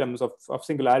interesting theorems of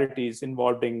singularities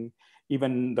involving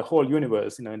even the whole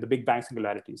universe, in the Big Bang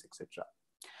singularities, etc.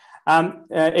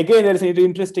 Again, there is an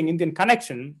interesting Indian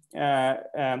connection.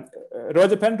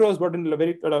 Roger Penrose brought in a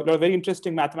lot of very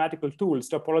interesting mathematical tools,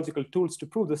 topological tools, to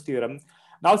prove this theorem.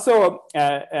 And also,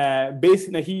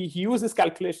 he used this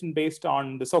calculation based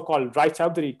on the so-called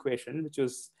Rai-Chowdhury equation, which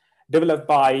was developed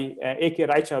by A.K.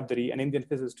 Rai-Chowdhury, an Indian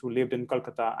physicist who lived in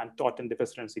Kolkata and taught in the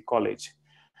Presidency College.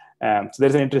 So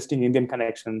there's an interesting Indian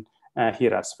connection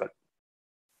here as well.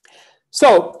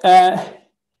 So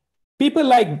people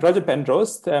like Roger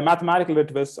Penrose, the mathematical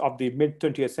relativists of the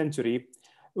mid-20th century,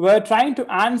 were trying to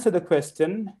answer the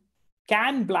question,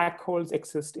 can black holes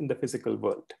exist in the physical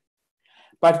world?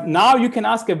 But now you can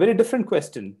ask a very different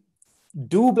question.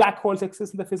 Do black holes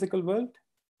exist in the physical world?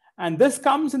 And this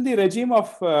comes in the regime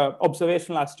of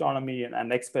observational astronomy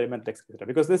and experiment, etc.,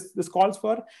 because this calls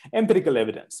for empirical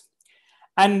evidence.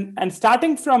 And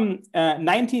starting from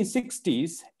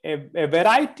 1960s, a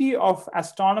variety of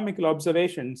astronomical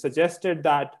observations suggested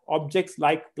that objects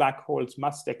like black holes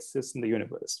must exist in the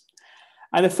universe.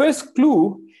 And the first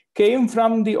clue came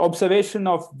from the observation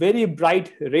of very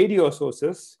bright radio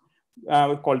sources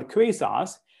called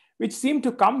quasars, which seem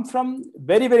to come from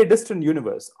very, very distant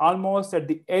universe, almost at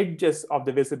the edges of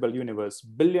the visible universe,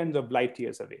 billions of light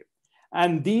years away.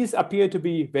 And these appear to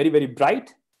be very, very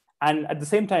bright, and at the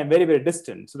same time, very, very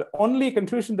distant. So the only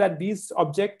conclusion that these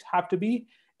objects have to be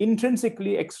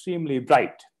intrinsically extremely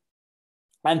bright.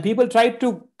 And people tried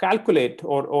to calculate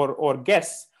or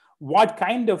guess what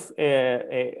kind of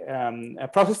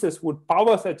processes would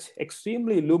power such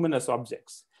extremely luminous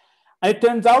objects. And it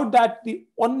turns out that the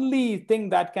only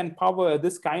thing that can power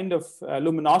this kind of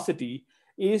luminosity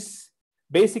is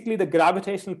basically the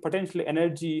gravitational potential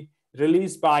energy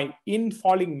released by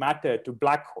infalling matter to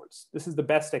black holes. This is the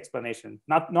best explanation.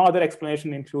 No other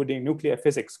explanation, including nuclear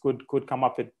physics, could come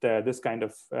up with this kind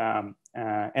of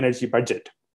energy budget.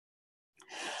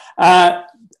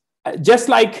 Just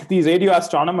like these radio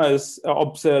astronomers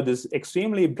observe these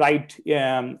extremely bright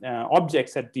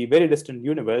objects at the very distant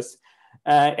universe,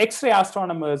 X-ray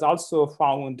astronomers also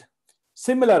found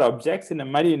similar objects in a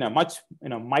much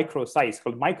micro size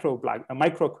called micro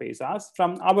quasars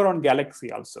from our own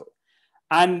galaxy also.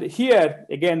 And here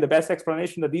again, the best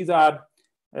explanation that these are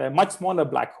much smaller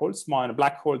black holes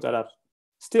that are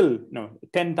still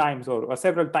 10 times or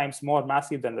several times more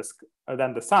massive than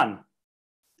the sun,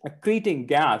 accreting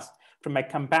gas from a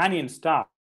companion star,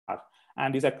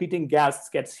 and this accreting gas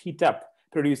gets heat up,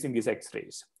 producing these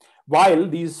X-rays. While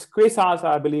these quasars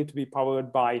are believed to be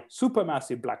powered by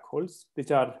supermassive black holes,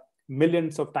 which are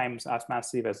millions of times as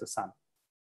massive as the sun.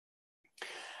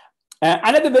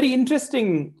 Another very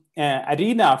interesting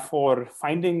arena for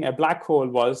finding a black hole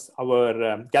was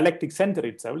our galactic center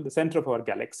itself, the center of our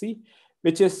galaxy,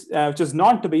 which is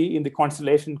known to be in the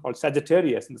constellation called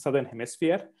Sagittarius in the southern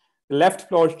hemisphere. The left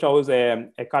plot shows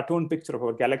a cartoon picture of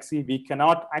our galaxy. We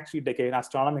cannot actually take an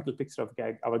astronomical picture of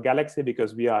our galaxy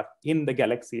because we are in the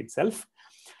galaxy itself.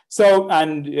 So,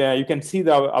 and you can see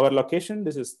our location.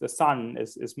 This is the sun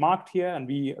is marked here, and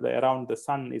around the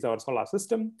sun is our solar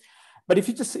system. But if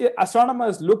you just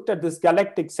astronomers looked at this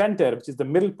galactic center, which is the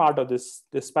middle part of this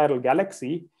spiral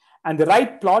galaxy, and the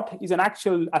right plot is an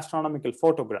actual astronomical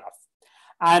photograph.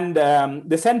 And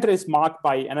the center is marked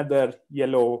by another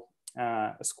yellow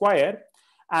square,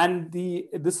 and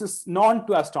this is known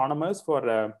to astronomers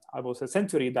for almost a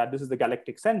century that this is the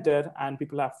galactic center, and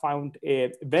people have found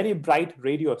a very bright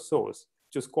radio source,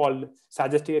 which is called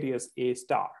Sagittarius A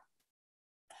star.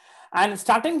 And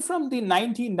starting from the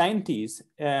 1990s,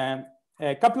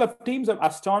 a couple of teams of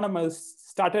astronomers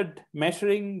started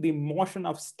measuring the motion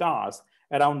of stars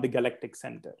around the galactic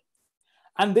center,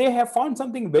 and they have found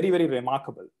something very, very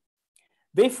remarkable.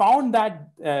 They found that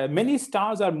many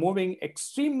stars are moving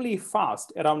extremely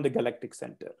fast around the galactic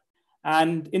center.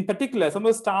 And in particular, some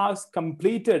of the stars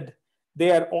completed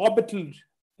their orbital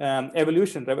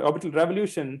revolution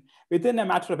within a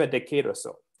matter of a decade or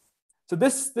so. So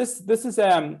this is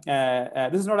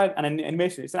not an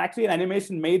animation. It's actually an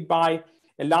animation made by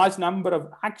a large number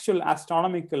of actual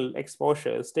astronomical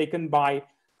exposures taken by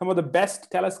some of the best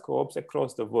telescopes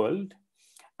across the world,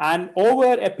 and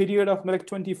over a period of like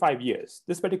 25 years.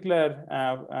 This particular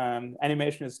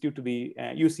animation is due to the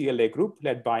UCLA group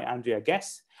led by Andrea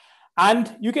Guess.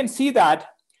 And you can see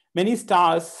that many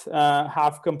stars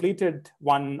have completed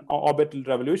one orbital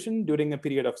revolution during a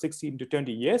period of 16 to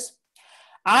 20 years.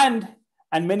 And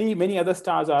many other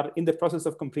stars are in the process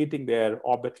of completing their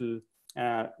orbital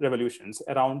revolutions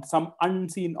around some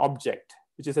unseen object,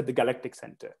 which is at the galactic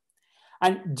center.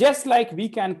 And just like we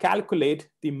can calculate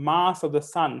the mass of the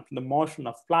sun from the motion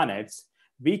of planets,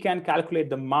 we can calculate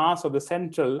the mass of the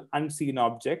central unseen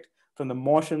object from the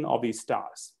motion of these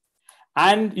stars.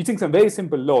 And using some very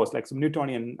simple laws, like some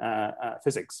Newtonian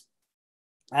physics.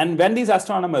 And when these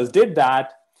astronomers did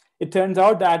that, it turns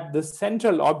out that the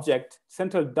central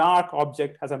dark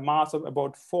object has a mass of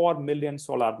about 4 million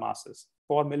solar masses,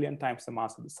 4 million times the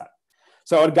mass of the sun.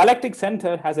 So our galactic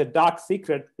center has a dark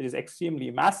secret that is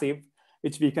extremely massive,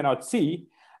 which we cannot see.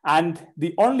 And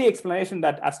the only explanation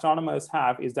that astronomers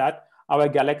have is that our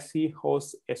galaxy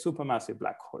hosts a supermassive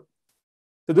black hole.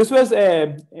 So this was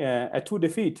a true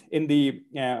defeat in the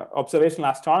observational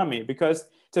astronomy, because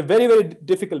it's a very, very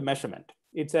difficult measurement.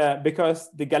 It's because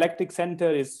the galactic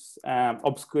center is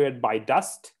obscured by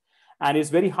dust, and it's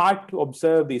very hard to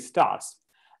observe these stars.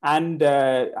 And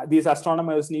these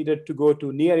astronomers needed to go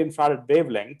to near infrared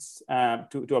wavelengths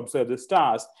to observe the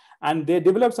stars. And they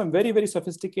developed some very, very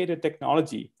sophisticated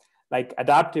technology, like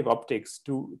adaptive optics,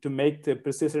 to make the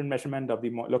precision measurement of the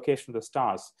location of the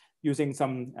stars using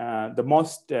some the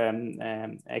most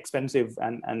expensive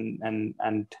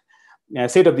and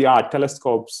state-of-the-art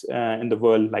telescopes in the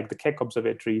world, like the Keck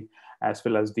Observatory, as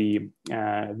well as the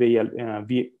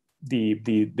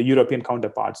European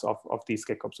counterparts of the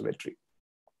Keck Observatory,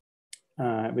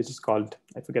 which is called,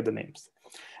 I forget the names.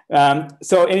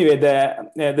 So anyway,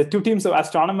 the two teams of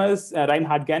astronomers,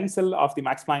 Reinhard Genzel of the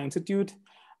Max Planck Institute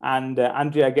and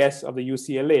Andrea Guess of the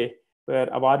UCLA, were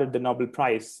awarded the Nobel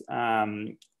Prize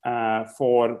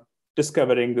for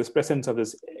discovering this presence of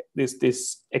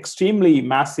this extremely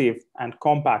massive and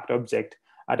compact object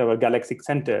at our galactic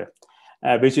center,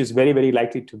 which is very, very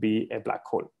likely to be a black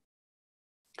hole.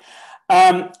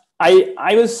 I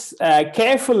was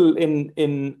careful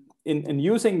in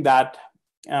using that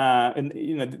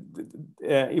even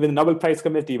the Nobel Prize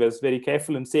Committee was very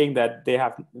careful in saying that they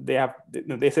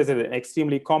say it's an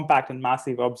extremely compact and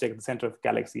massive object at the center of the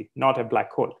galaxy, not a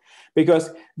black hole, because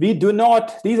we do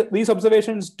not, these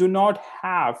observations do not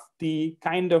have the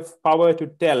kind of power to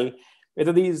tell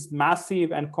whether these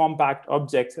massive and compact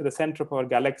objects at the center of our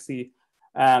galaxy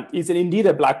is it indeed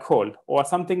a black hole or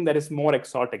something that is more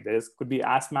exotic, that could be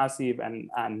as massive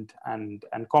and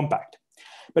compact.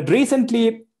 But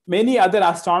recently, many other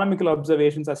astronomical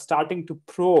observations are starting to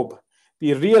probe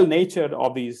the real nature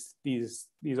of these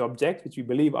objects, which we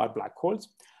believe are black holes.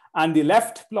 And the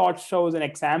left plot shows an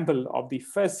example of the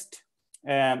first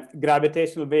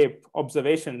gravitational wave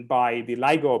observation by the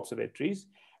LIGO observatories,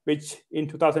 which in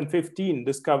 2015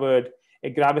 discovered a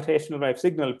gravitational wave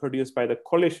signal produced by the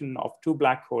collision of two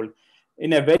black holes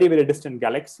in a very, very distant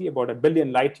galaxy, about 1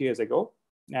 billion light years ago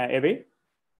away.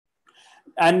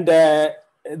 And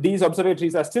these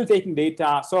observatories are still taking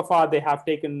data. So far, they have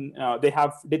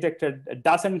detected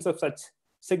dozens of such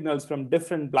signals from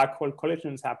different black hole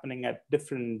collisions happening at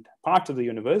different parts of the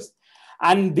universe.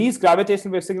 And these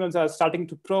gravitational wave signals are starting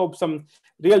to probe some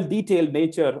real detailed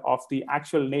nature of the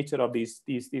actual nature of these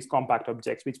compact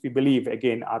objects, which we believe,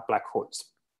 again, are black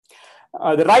holes.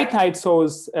 The right side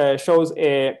shows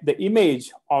the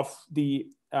image of the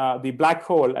black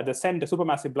hole at the center,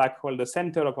 supermassive black hole, the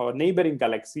center of our neighboring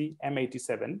galaxy,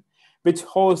 M87, which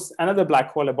hosts another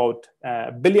black hole about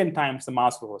 1 billion times the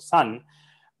mass of our sun.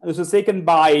 This was taken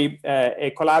by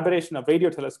a collaboration of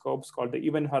radio telescopes called the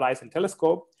Event Horizon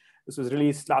Telescope. This was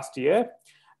released last year.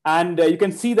 And you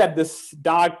can see that this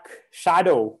dark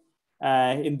shadow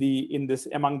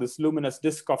among this luminous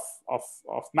disk of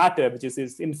matter, which is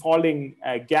this infalling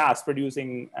gas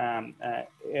producing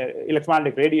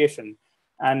electromagnetic radiation,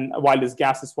 and while this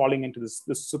gas is falling into this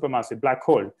supermassive black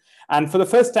hole. And for the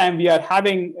first time, we are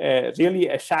having really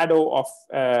a shadow of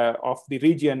the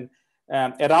region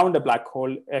around the black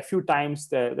hole, a few times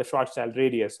the Schwarzschild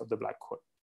radius of the black hole.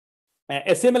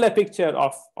 A similar picture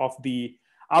of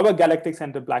our galactic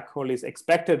center black hole is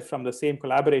expected from the same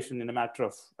collaboration in a matter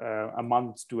of a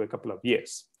month to a couple of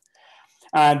years.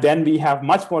 And then we have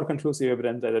much more conclusive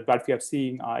evidence that what we have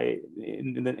seen,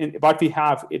 what we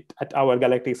have at our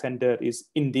galactic center is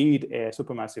indeed a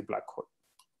supermassive black hole.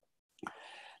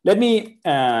 Let me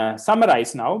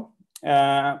summarize now.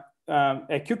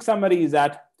 A quick summary is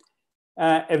that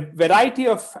a variety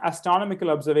of astronomical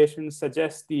observations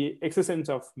suggest the existence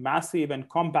of massive and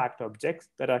compact objects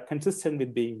that are consistent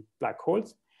with being black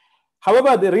holes.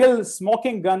 However, the real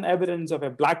smoking gun evidence of a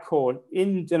black hole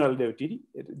in general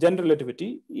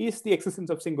relativity is the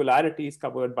existence of singularities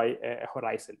covered by a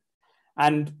horizon.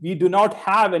 And we do not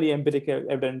have any empirical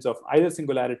evidence of either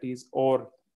singularities or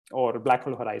black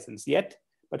hole horizons yet.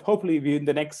 But hopefully, in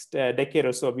the next decade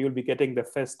or so, we will be getting the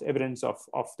first evidence of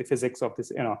the physics of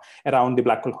this, around the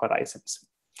black hole horizons.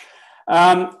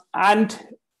 And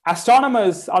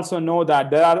astronomers also know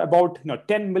that there are about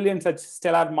 10 million such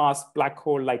stellar mass black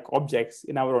hole-like objects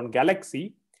in our own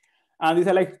galaxy, and these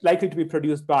are likely to be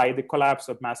produced by the collapse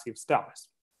of massive stars.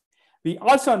 We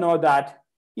also know that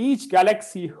each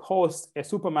galaxy hosts a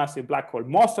supermassive black hole.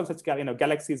 Most of such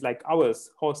galaxies like ours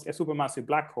host a supermassive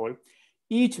black hole,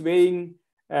 each weighing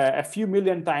a few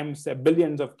million times,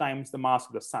 billions of times the mass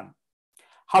of the sun.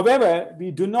 However,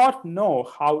 we do not know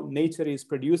how nature is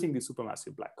producing these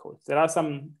supermassive black holes. There are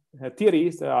some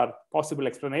theories, there are possible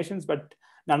explanations, but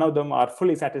none of them are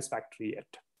fully satisfactory yet.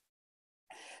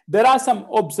 There are some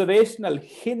observational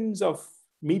hints of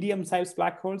medium-sized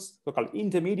black holes, so-called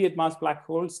intermediate mass black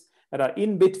holes, that are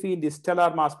in between these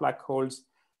stellar mass black holes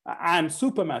and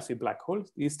supermassive black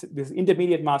holes. These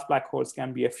intermediate mass black holes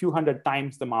can be a few hundred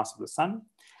times the mass of the sun.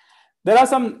 There are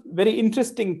some very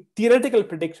interesting theoretical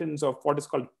predictions of what is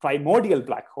called primordial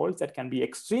black holes that can be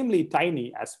extremely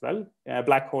tiny as well.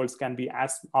 Black holes can be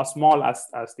as small as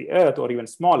the Earth or even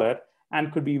smaller,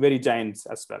 and could be very giants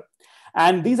as well.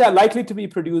 And these are likely to be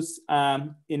produced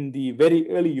in the very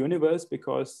early universe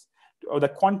because of the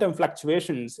quantum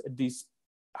fluctuations, these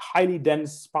highly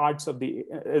dense parts of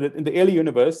in the early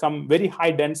universe, some very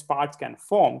high dense parts can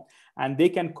form, and they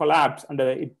can collapse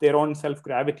under their own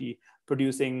self-gravity,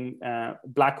 producing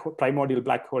primordial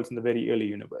black holes in the very early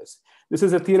universe. This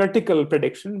is a theoretical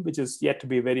prediction, which is yet to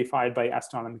be verified by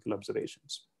astronomical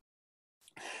observations.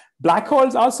 Black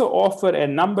holes also offer a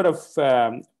number of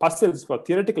puzzles for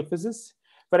theoretical physics.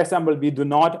 For example, we do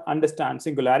not understand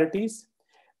singularities.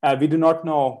 We do not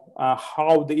know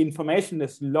how the information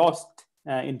is lost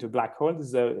into black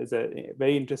holes. This is a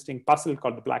very interesting puzzle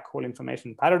called the black hole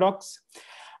information paradox.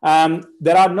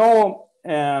 There are no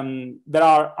there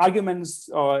are arguments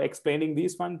explaining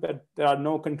these ones, but there are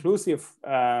no conclusive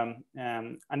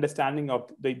understanding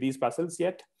of these puzzles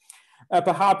yet.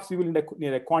 Perhaps we will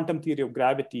need a quantum theory of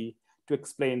gravity to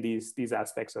explain these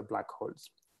aspects of black holes.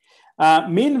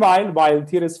 Meanwhile, while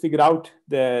theorists figure out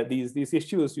these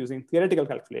issues using theoretical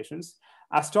calculations,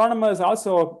 astronomers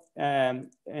also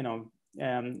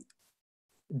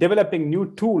developing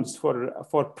new tools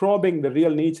for probing the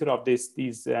real nature of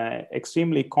these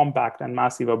extremely compact and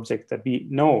massive objects that we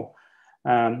know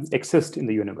exist in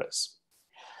the universe.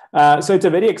 So it's a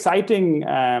very exciting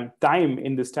time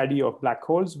in the study of black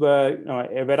holes, where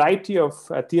a variety of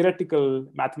theoretical,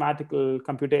 mathematical,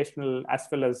 computational, as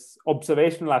well as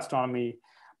observational astronomy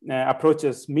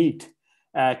approaches meet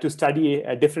to study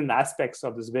different aspects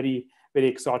of this very, very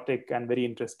exotic and very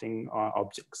interesting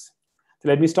objects. So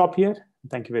let me stop here.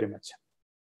 Thank you very much.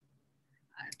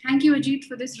 Thank you, Ajit,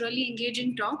 for this really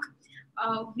engaging talk.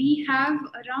 We have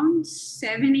around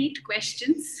 7-8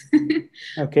 questions.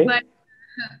 Okay. But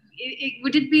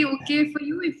would it be okay for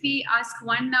you if we ask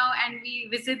one now and we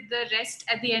visit the rest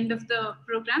at the end of the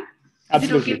program?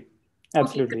 Absolutely. Okay?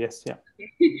 Absolutely, Okay, yes, yeah.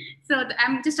 Okay. So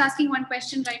I'm just asking one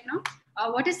question right now.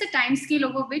 What is the time scale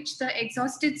over which the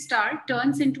exhausted star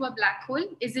turns into a black hole?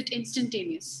 Is it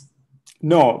instantaneous?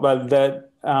 No, well, the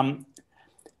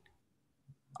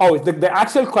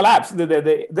actual collapse,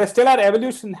 the stellar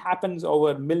evolution happens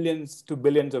over millions to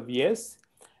billions of years.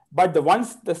 But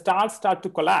once the stars start to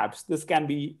collapse, this can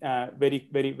be very,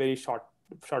 very, very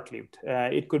short-lived.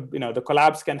 It could, the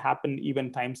collapse can happen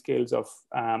even timescales of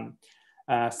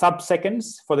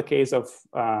sub-seconds for the case of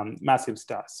massive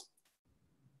stars.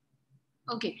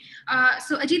 Okay.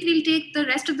 So Ajit, we'll take the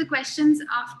rest of the questions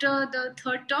after the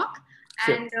third talk.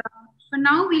 Sure. And for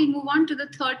now, we'll move on to the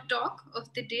third talk of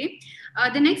the day.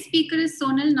 The next speaker is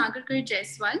Sonal Nagarkar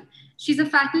Jaiswal. She's a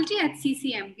faculty at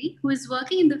CCMB who is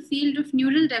working in the field of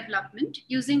neural development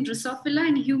using Drosophila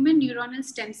and human neuronal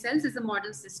stem cells as a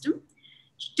model system.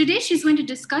 Today, she's going to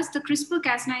discuss the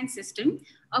CRISPR-Cas9 system,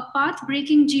 a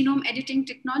path-breaking genome editing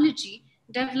technology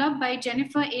developed by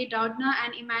Jennifer A. Doudna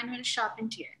and Emmanuel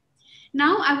Charpentier.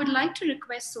 Now, I would like to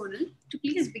request Sonal to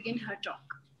please begin her talk.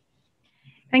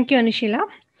 Thank you, Anushila.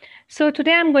 So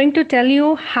today I'm going to tell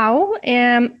you how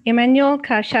Emmanuel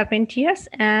Charpentier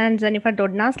and Jennifer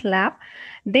Doudna's lab,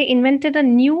 they invented a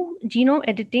new genome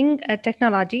editing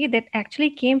technology that actually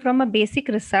came from a basic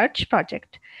research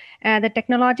project. The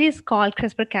technology is called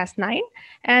CRISPR-Cas9,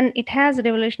 and it has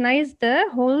revolutionized the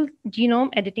whole genome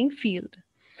editing field.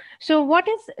 So what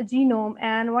is genome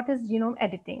and what is genome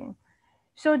editing?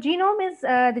 So genome is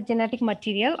the genetic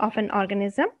material of an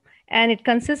organism, and it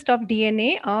consists of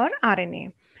DNA or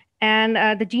RNA. And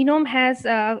the genome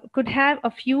could have a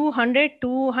few hundred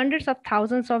to hundreds of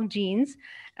thousands of genes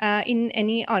in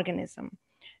any organism.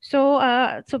 So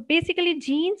basically,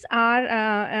 genes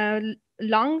are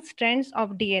long strands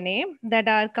of DNA that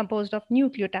are composed of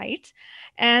nucleotides,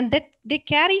 and that they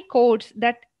carry codes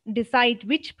that decide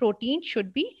which protein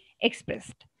should be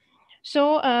expressed.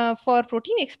 So for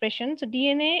protein expression, so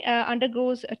DNA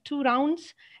undergoes 2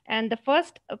 rounds, and the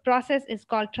first process is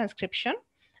called transcription,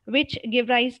 which give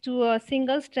rise to a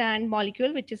single strand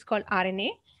molecule, which is called RNA.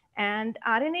 And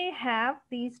RNA have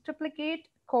these triplicate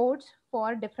codes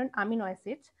for different amino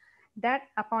acids that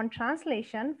upon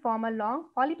translation form a long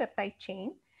polypeptide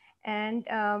chain, and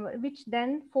which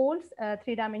then folds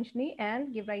 3-dimensionally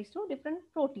and give rise to different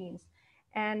proteins.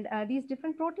 And these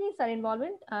different proteins are involved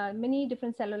in many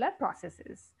different cellular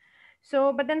processes.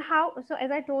 So, but then so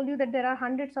as I told you that there are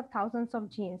hundreds of thousands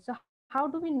of genes. So how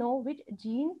do we know which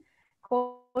gene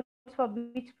codes for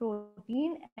which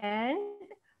protein and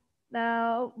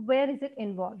where is it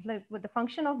involved? Like with the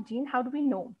function of gene, how do we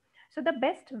know? So the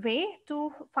best way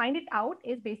to find it out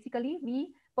is basically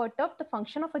we perturb the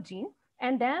function of a gene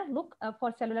and then look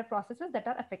for cellular processes that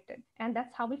are affected. And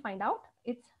that's how we find out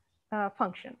its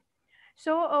function.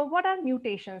 So what are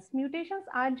mutations? Mutations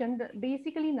are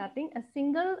basically nothing, a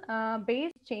single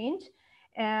base change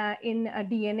in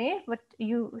DNA, but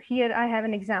here I have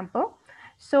an example.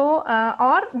 So,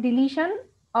 or deletion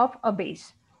of a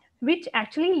base, which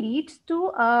actually leads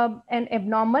to an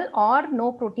abnormal or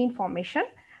no protein formation,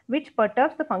 which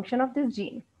perturbs the function of this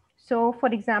gene. So for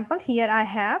example, here I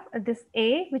have this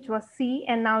A, which was C,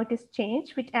 and now it is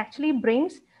changed, which actually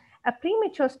brings a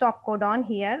premature stop codon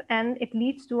here, and it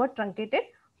leads to a truncated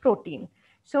protein.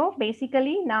 So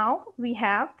basically now we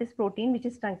have this protein which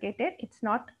is truncated. It's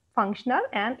not functional,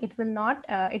 and it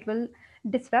will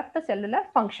disrupt the cellular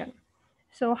function.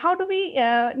 So how do we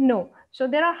know? So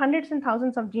there are hundreds and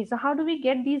thousands of genes. So how do we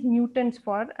get these mutants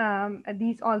for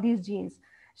all these genes?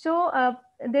 So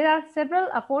there are several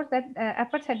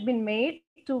efforts had been made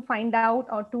to find out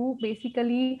or to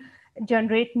basically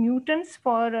generate mutants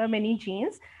for many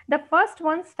genes. The first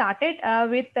one started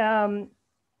with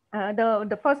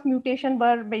the first mutation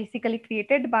were basically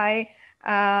created by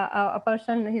a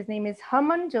person. His name is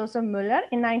Hermann Joseph Müller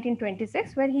in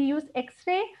 1926, where he used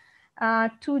X-ray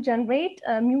to generate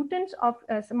mutants of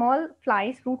small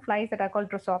flies, fruit flies that are called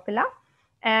Drosophila,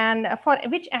 and for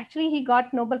which actually he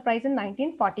got Nobel Prize in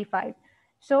 1945.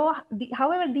 So,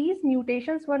 however, these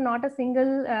mutations were not a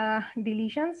single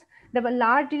deletions. There were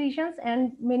large deletions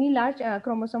and many large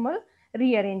chromosomal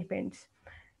rearrangements.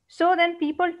 So then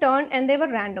people turned, and they were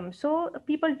random. So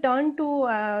people turned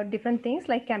to different things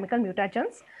like chemical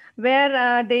mutagens,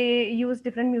 where they use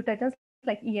different mutagens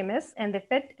like EMS, and they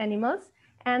fed animals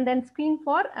and then screen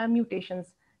for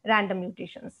mutations, random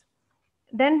mutations.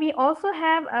 Then we also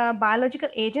have biological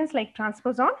agents like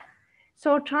transposon.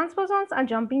 So transposons are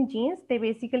jumping genes. They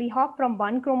basically hop from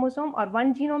one chromosome or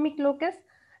one genomic locus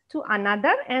to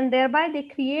another, and thereby they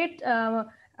create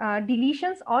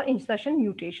deletions or insertion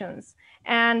mutations.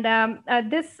 And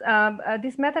this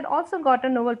method also got a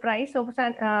Nobel Prize. So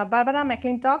Barbara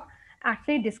McClintock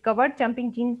actually discovered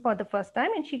jumping genes for the first time,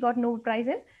 and she got Nobel Prize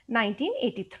in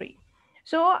 1983.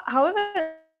 So,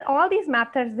 however, all these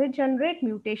methods, they generate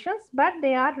mutations, but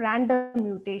they are random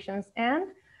mutations. And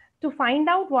to find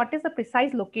out what is the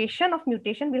precise location of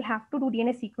mutation, we'll have to do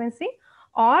DNA sequencing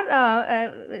or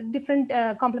different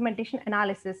complementation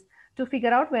analysis to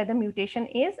figure out where the mutation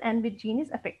is and which gene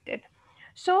is affected.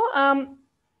 So,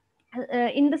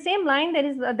 in the same line,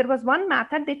 there was one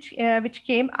method which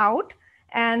came out,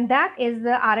 and that is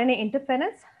the RNA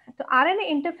interference. So RNA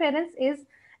interference is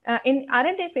in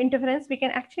RNA interference, we can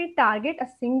actually target a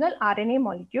single RNA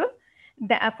molecule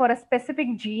for a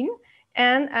specific gene,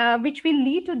 and which will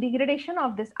lead to degradation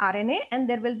of this RNA, and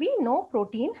there will be no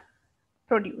protein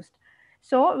produced.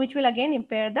 So which will again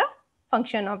impair the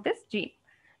function of this gene.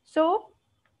 So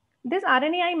this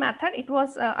RNAi method, it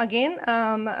was again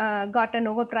got a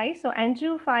Nobel Prize. So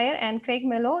Andrew Fire and Craig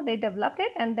Mello, they developed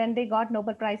it, and then they got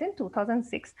Nobel Prize in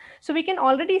 2006. So we can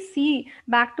already see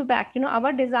back to back,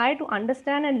 our desire to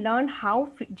understand and learn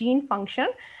how gene function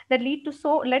that led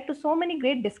to so many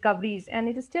great discoveries, and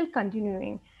it is still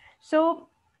continuing. So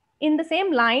in the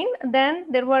same line, then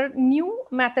there were new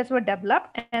methods were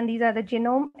developed, and these are the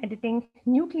genome editing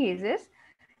nucleases,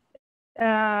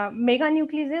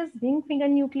 meganucleases, ring finger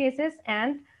nucleases,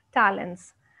 and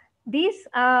talons. These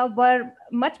were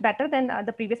much better than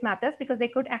the previous methods because they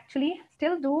could actually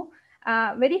still do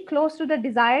very close to the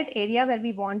desired area where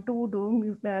we want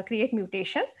to create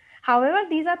mutation. However,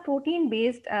 these are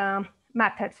protein-based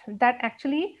methods that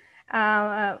actually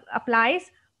applies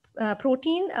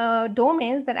protein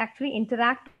domains that actually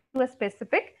interact to a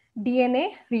specific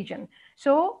DNA region.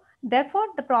 So therefore,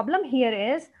 the problem here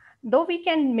is, though we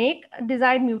can make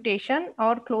desired mutation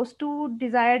or close to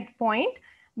desired point,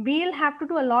 we'll have to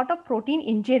do a lot of protein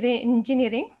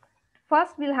engineering.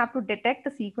 First, we'll have to detect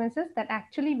the sequences that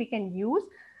actually we can use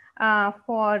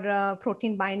for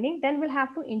protein binding. Then we'll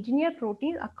have to engineer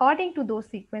proteins according to those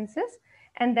sequences,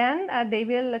 and then they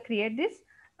will create these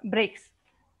breaks.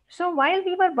 So while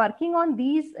we were working on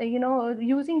these,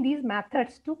 using these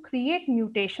methods to create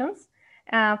mutations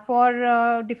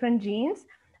for different genes,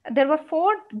 there were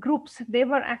 4 groups. They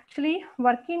were actually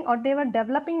working, or they were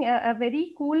developing a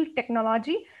very cool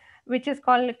technology, which is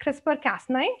called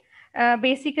CRISPR-Cas9,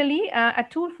 basically a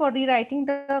tool for rewriting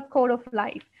the code of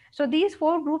life. So these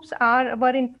 4 groups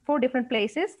were in 4 different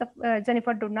places: the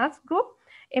Jennifer Doudna's group,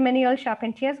 Emmanuel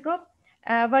Charpentier's group,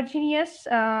 Virginius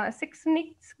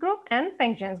Sixnick's group, and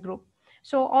Feng Zhen's group.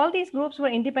 So all these groups were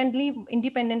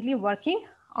independently working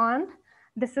on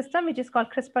the system, which is called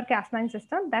CRISPR-Cas9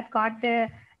 system, that got the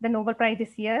Nobel Prize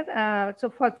this year. So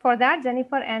for that,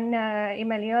 Jennifer and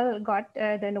Emmanuel got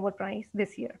the Nobel Prize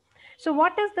this year. So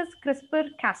what is this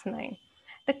CRISPR-Cas9?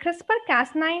 The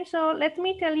CRISPR-Cas9, so let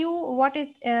me tell you what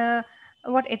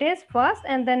it is first,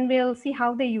 and then we'll see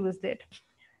how they used it.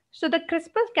 So the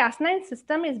CRISPR-Cas9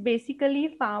 system is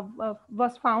basically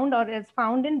was found or is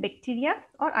found in bacteria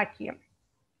or archaea.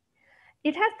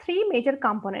 It has 3 major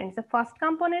components. The first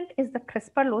component is the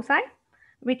CRISPR loci,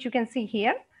 which you can see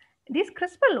here. This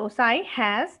CRISPR loci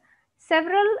has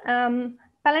several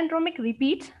palindromic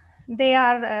repeats. They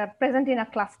are present in a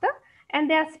cluster, and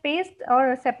they are spaced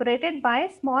or separated by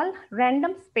small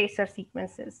random spacer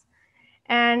sequences.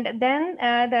 And then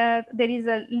there is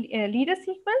a leader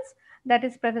sequence that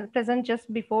is present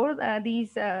just before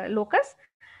these locus.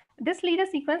 This leader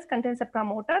sequence contains a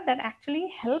promoter that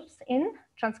actually helps in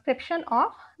transcription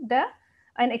of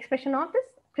an expression of this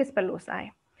CRISPR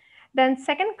loci. Then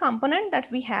second component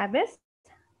that we have is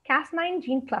Cas9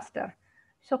 gene cluster.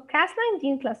 So Cas9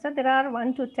 gene cluster, there are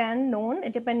 1 to 10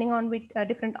 known, depending on which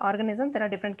different organisms, there are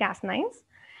different Cas9s.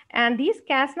 And these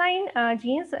Cas9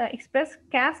 genes express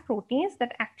Cas proteins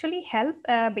that actually help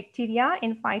bacteria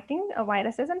in fighting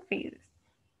viruses and phages.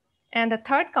 And the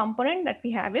third component that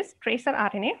we have is tracer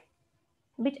RNA,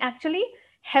 which actually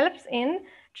helps in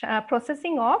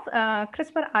processing of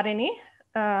CRISPR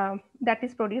RNA that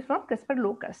is produced from CRISPR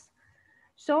locus.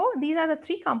 So these are the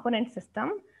three component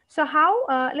system. So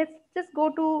how, let's just go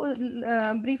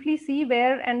to briefly see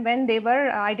where and when they were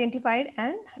identified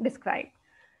and described.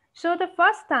 So the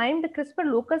first time the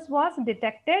CRISPR locus was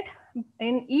detected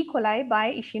in E. coli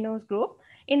by Ishino's group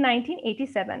in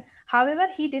 1987. However,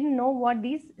 he didn't know what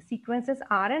these sequences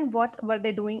are and what were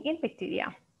they doing in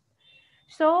bacteria.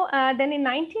 So then in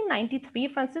 1993,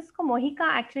 Francisco Mojica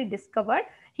actually discovered,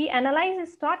 he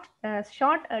analyzed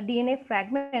short DNA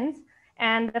fragments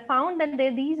and found that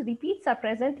these repeats are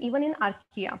present even in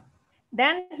archaea.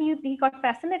 Then he got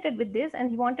fascinated with this and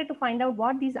he wanted to find out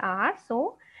what these are.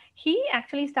 So he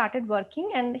actually started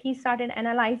working and he started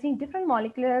analyzing different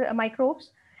molecular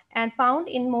microbes and found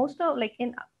in most of, like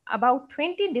in about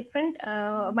 20 different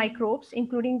microbes,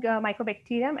 including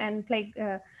mycobacterium and plague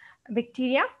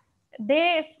bacteria,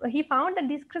 he found that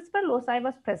these CRISPR loci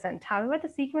was present. However, the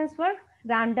sequence were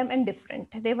random and different.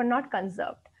 They were not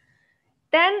conserved.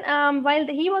 Then while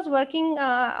he was working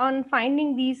on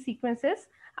finding these sequences,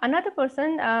 another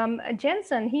person,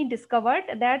 Jensen, he discovered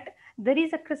that there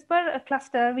is a CRISPR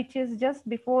cluster which is just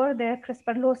before the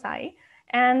CRISPR loci.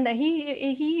 And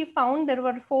he found there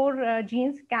were 4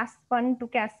 genes, Cas1 to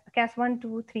Cas1,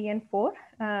 2, 3, and 4,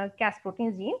 Cas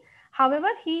protein gene. However,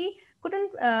 he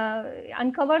couldn't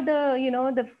uncover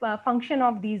the function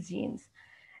of these genes.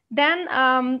 Then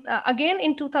again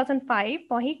in 2005,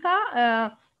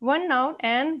 Mojica, One Out,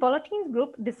 and Bolotin's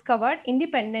group discovered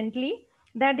independently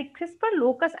that the CRISPR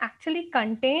locus actually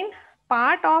contain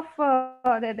part of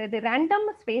the random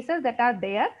spaces that are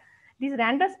there. These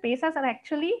random spaces are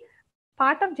actually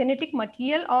part of genetic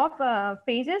material of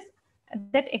phages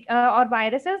that or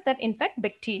viruses that infect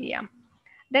bacteria.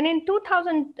 Then in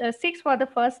 2006, for the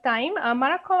first time,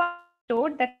 Markov actually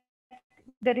showed that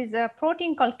there is a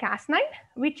protein called Cas9,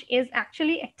 which is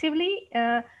actually actively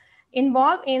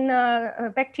involved in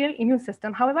bacterial immune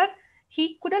system. However,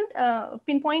 he couldn't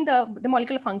pinpoint the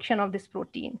molecular function of this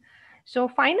protein. So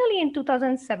finally, in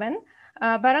 2007,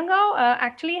 Barangao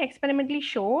actually experimentally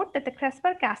showed that the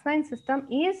CRISPR-Cas9 system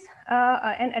is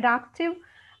an adaptive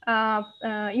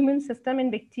immune system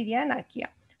in bacteria and archaea.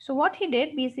 So what he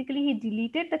did, basically, he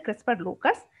deleted the CRISPR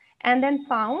locus and then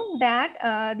found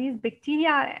that these bacteria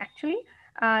are actually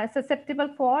susceptible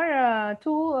for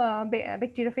two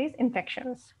bacteriophage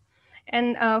infections.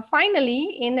 And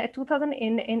finally, in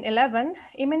 2011,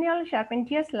 Emmanuel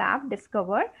Charpentier's lab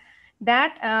discovered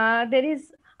that there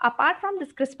is, apart from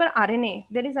this CRISPR RNA,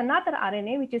 there is another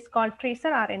RNA which is called tracer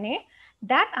RNA.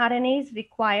 That RNA is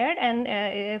required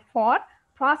and for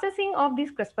processing of this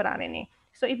CRISPR RNA.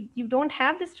 So if you don't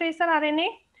have this tracer RNA,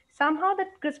 somehow the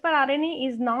CRISPR RNA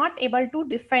is not able to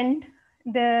defend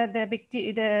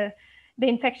the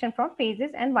infection from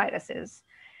phages and viruses.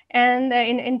 And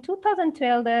in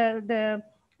 2012, the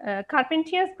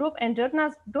Carpentier's group and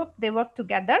Jordan's group, they worked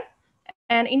together.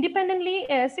 And independently,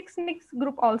 Sixnick's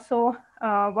group also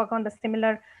work on the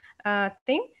similar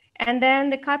thing. And then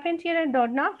the Carpentier and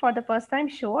Jordan for the first time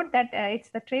showed that it's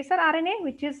the tracer RNA,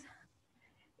 which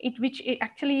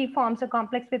actually forms a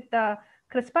complex with the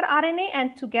CRISPR RNA,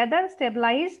 and together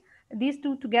stabilize, these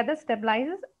two together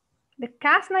stabilizes the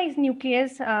Cas9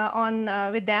 nucleus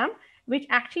with them, which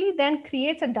actually then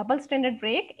creates a double-stranded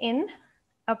break in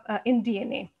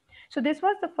DNA. So this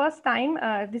was the first time,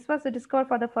 this was discovered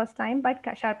for the first time by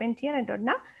Charpentier and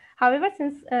Dodna. However,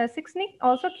 since Sixnick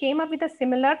also came up with a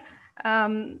similar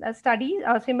study,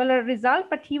 a similar result,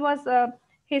 but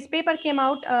his paper came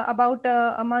out about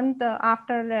a month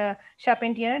after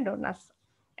Charpentier and Dodna's.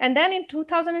 And then in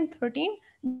 2013,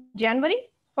 January,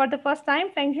 for the first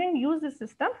time, Feng Zheng used the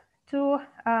system to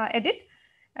edit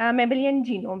mammalian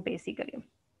genome, basically.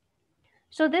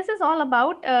 So this is all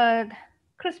about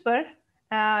CRISPR,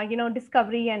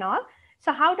 discovery and all.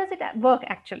 So how does it work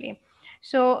actually?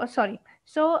 So sorry.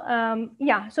 So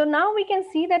yeah. So now we can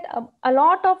see that a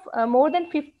lot of more than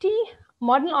 50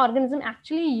 modern organisms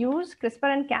actually use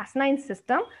CRISPR and Cas9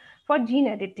 system for gene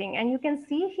editing, and you can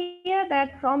see here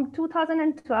that from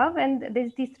 2012, when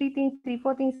these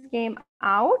four things came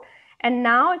out, and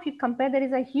now if you compare, there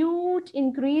is a huge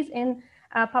increase in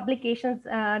publications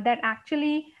that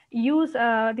actually use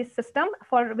this system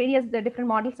for various different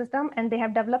model system, and they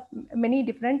have developed many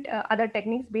different other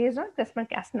techniques based on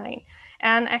CRISPR-Cas9.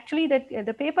 And actually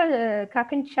the paper,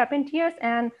 Charpentier's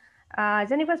and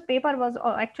Jennifer's paper was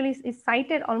actually is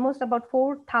cited almost about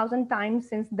 4,000 times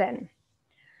since then.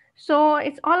 So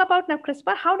it's all about now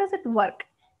CRISPR. How does it work?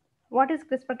 What is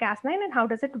CRISPR-Cas9 and how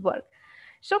does it work?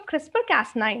 So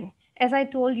CRISPR-Cas9, as I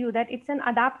told you, that it's an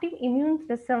adaptive immune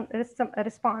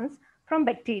response from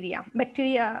bacteria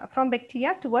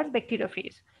towards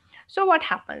bacteriophage. So what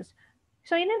happens?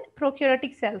 So in a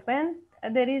prokaryotic cell, when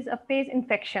there is a phage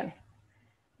infection,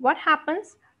 what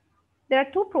happens? There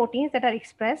are two proteins that are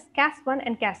expressed, Cas1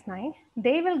 and Cas9.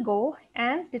 They will go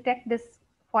and detect this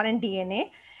foreign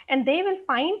DNA, and they will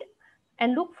find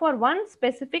and look for one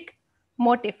specific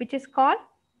motif, which is called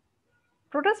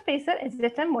protospacer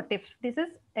excitation motif. It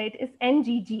is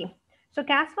NGG. So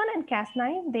Cas1 and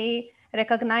Cas9, they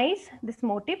recognize this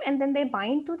motif, and then they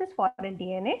bind to this foreign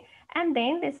DNA, and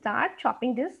then they start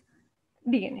chopping this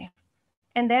DNA.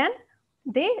 And then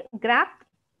they grab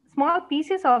small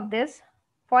pieces of this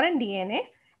foreign DNA,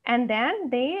 and then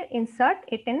they insert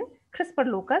it in CRISPR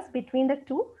locus between the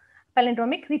two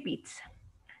palindromic repeats.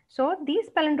 So these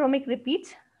palindromic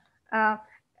repeats,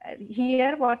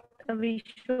 here what we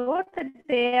show that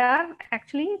they are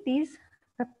actually, these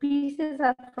pieces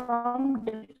are from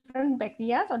different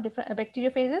bacteria or different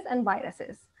bacteriophages and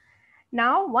viruses.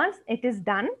 Now, once it is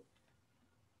done,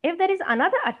 if there is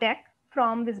another attack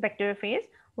from this bacteriophage,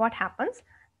 what happens?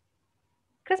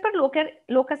 CRISPR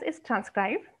locus is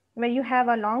transcribed where you have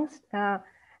a long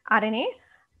RNA,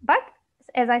 but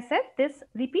as I said, this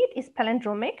repeat is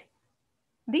palindromic.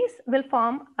 These will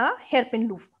form a hairpin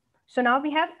loop. So now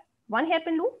we have one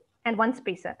hairpin loop and one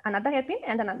spacer, another hairpin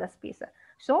and another spacer.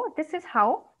 So this is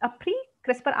how a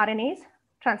pre-CRISPR RNA is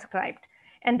transcribed.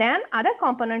 And then other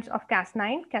components of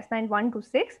Cas9, Cas9 1 to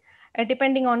 6,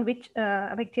 depending on which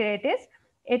bacteria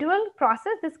it will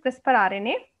process this CRISPR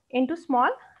RNA into small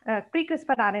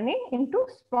pre-CRISPR RNA into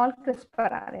small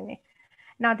CRISPR RNA.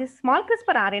 Now this small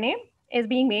CRISPR RNA is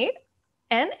being made,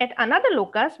 and at another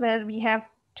locus where we have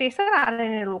tracer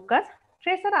RNA locus,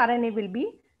 tracer RNA will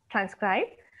be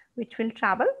transcribed, which will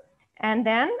travel, and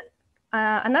then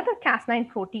another Cas9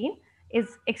 protein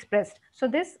is expressed. So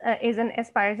this is an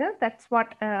asparagine. That's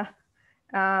what,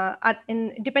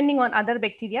 depending on other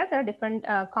bacteria, there are different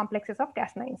complexes of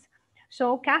Cas9s.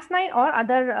 So Cas9 or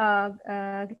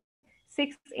other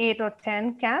 6, 8, or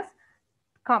 10 Cas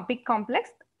big complex,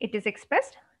 it is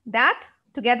expressed. That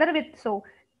together with, so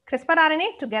CRISPR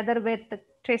RNA together with the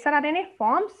tracer RNA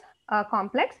forms a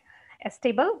complex, a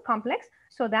stable complex,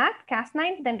 so that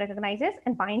Cas9 then recognizes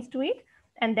and binds to it,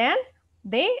 and then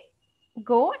they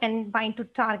go and bind to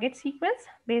target sequence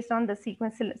based on the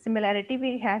sequence similarity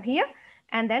we have here,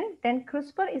 and then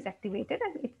CRISPR is activated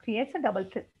and it creates a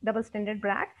double-stranded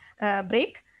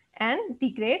break and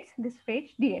degrades this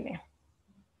phage DNA.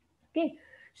 Okay,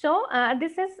 so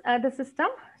this is the system.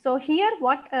 So here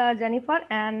what Jennifer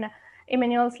and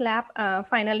Emmanuel's lab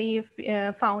finally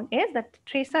found is that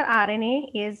tracer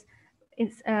RNA is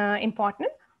important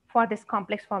for this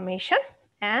complex formation,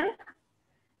 and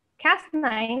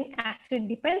Cas9 actually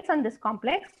depends on this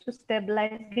complex to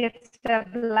get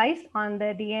stabilized on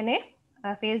the DNA,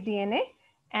 phase DNA,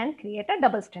 and create a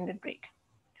double-stranded break.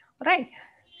 Right.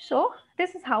 So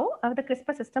this is how the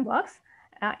CRISPR system works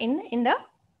in the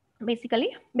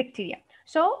basically bacteria.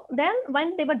 So then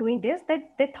when they were doing this,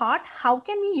 they thought, how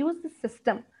can we use the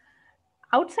system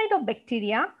outside of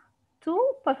bacteria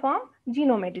to perform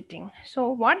genome editing? So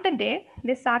what they did,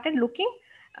 they started looking,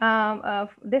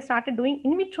 they started doing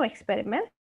in vitro experiments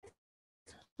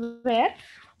where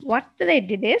what they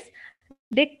did is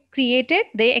they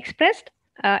expressed,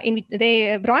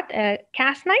 they brought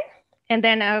Cas9 and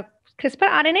then a CRISPR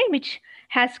RNA, which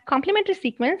has complementary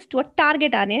sequence to a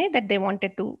target RNA that they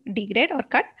wanted to degrade or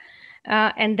cut,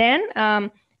 and then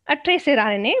a tracer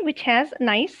RNA, which has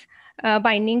nice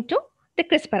binding to the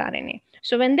CRISPR RNA.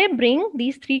 So when they bring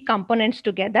these three components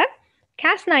together,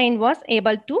 Cas9 was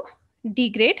able to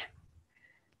degrade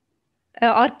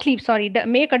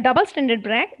make a double-stranded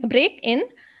break in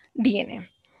DNA.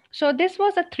 So this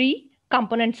was a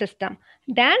 3-component system.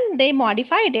 Then they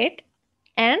modified it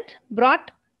and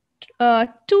brought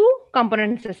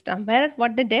 2-component system, where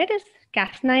what they did is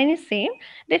Cas9 is same.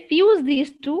 They fused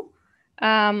these 2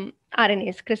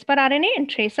 RNAs, CRISPR RNA and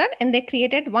tracer, and they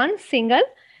created one single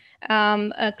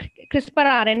CRISPR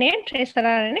RNA and tracer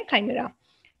RNA chimera,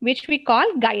 which we call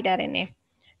guide RNA.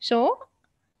 So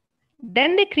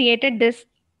then they created this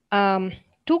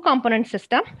 2 two-component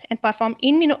system and perform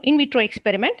in vitro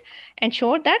experiment and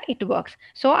show that it works.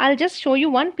 So I'll just show you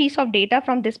one piece of data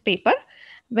from this paper,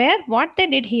 where what they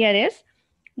did here is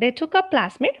they took a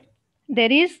plasmid.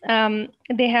 There is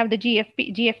they have the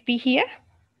GFP here,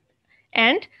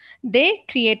 and they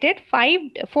created five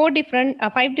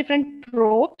different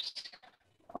probes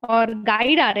or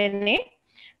guide RNA,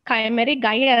 chimeric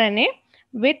guide RNA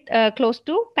with close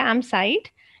to PAM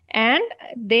site, and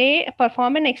they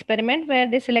perform an experiment where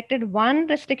they selected one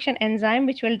restriction enzyme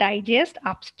which will digest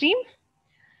upstream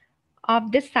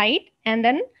of this site, and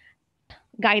then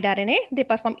guide RNA. They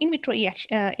perform in vitro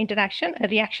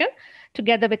reaction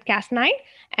together with Cas9,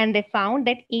 and they found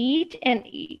that each and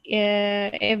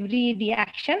every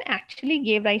reaction actually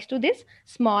gave rise to this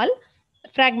small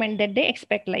fragment that they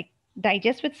expect, like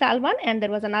digest with SAL1, and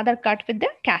there was another cut with the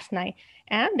Cas9,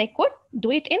 and they could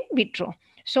do it in vitro.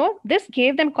 So this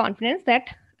gave them confidence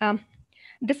that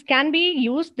this can be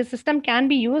used, the system can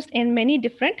be used in many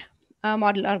different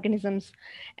model organisms.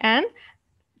 And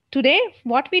today,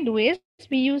 what we do is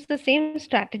we use the same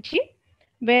strategy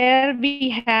where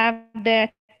we have the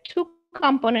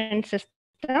two-component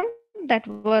system that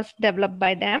was developed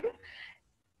by them.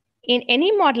 In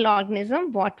any model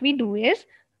organism, what we do is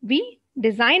we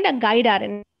design a guide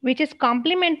RNA which is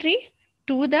complementary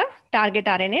to the target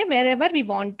RNA wherever we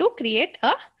want to create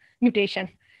a mutation.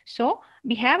 So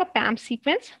we have a PAM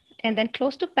sequence, and then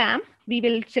close to PAM, we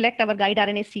will select our guide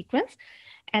RNA sequence.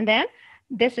 And then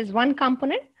this is one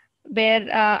component where,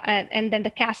 and then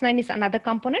the Cas9 is another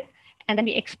component. And then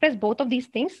we express both of these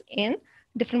things in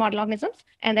different model organisms,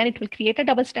 and then it will create a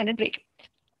double-stranded break.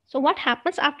 So what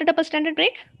happens after double-stranded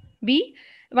break?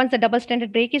 Once the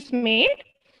double-stranded break is made,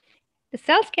 the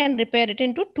cells can repair it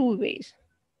into two ways.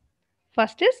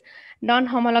 First is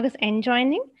non-homologous end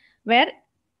joining, where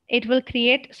it will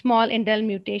create small indel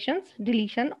mutations,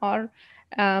 deletion, or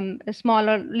small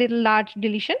or little large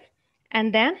deletion.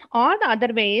 And then, or the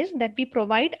other way is that we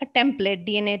provide a template,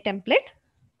 DNA template,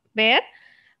 where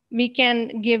we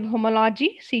can give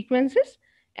homology sequences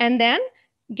and then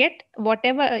get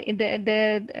whatever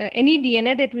any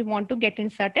DNA that we want to get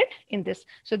inserted in this.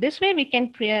 So this way we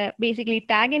can basically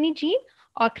tag any gene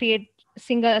or create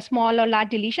small or large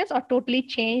deletions or totally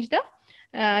change the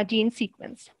gene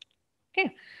sequence.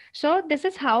 Okay, so this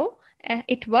is how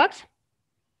it works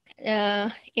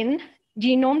in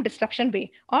genome disruption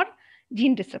way or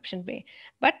gene disruption way.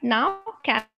 But now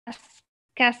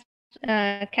Cas9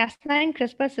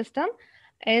 CRISPR system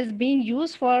is being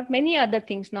used for many other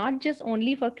things, not just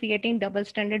only for creating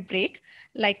double-stranded break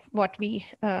like what we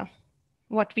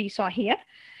saw here.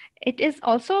 It is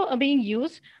also being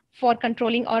used for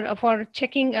controlling or for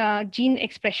checking gene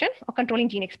expression or controlling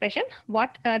gene expression.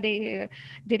 What they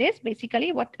did is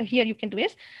basically what here you can do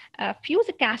is fuse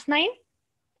a Cas9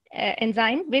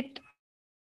 enzyme with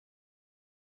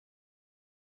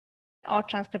or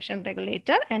transcription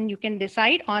regulator, and you can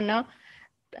decide on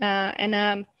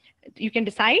you can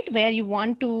decide where you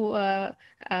want to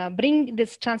bring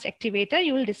this transactivator.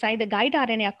 You will decide the guide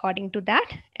RNA according to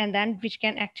that, and then which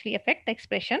can actually affect the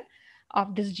expression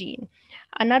of this gene.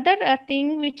 Another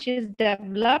thing which is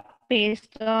developed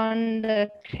based on the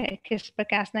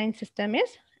CRISPR-Cas9 system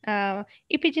is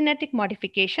epigenetic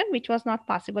modification, which was not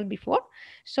possible before.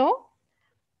 So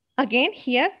again,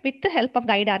 here with the help of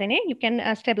guide RNA, you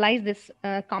can stabilize this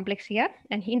complex here.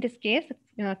 And in this case,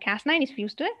 Cas9 is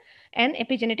fused to an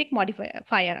epigenetic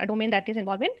modifier, a domain that is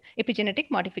involved in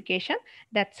epigenetic modification.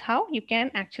 That's how you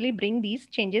can actually bring these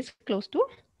changes close to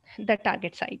the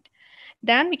target site.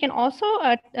 Then we can also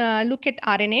look at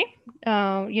RNA,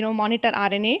 monitor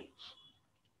RNA.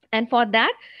 And for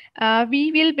that,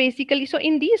 we will basically, so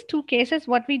in these two cases,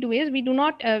 what we do is we do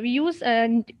not, we use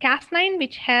Cas9,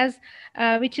 which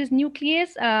is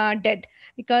nuclease dead,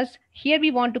 because here we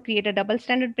want to create a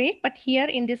double-stranded break, but here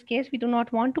in this case, we do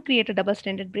not want to create a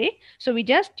double-stranded break. So we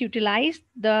just utilize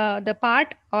the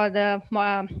part or the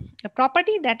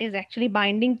property that is actually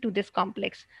binding to this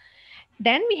complex.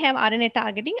 Then we have RNA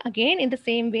targeting. Again, in the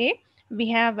same way, we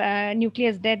have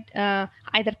nucleus dead,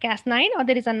 either Cas9 or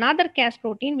there is another Cas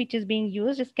protein which is being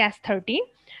used is Cas13.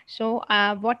 So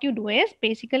what you do is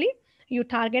basically you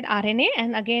target RNA,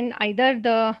 and again, either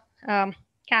the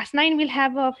Cas9 will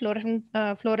have a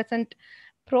fluorescent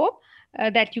probe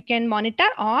that you can monitor,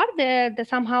 or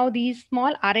somehow these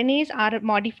small RNAs are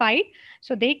modified.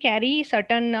 So they carry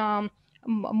certain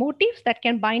motifs that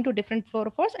can bind to different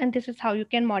fluorophores, and this is how you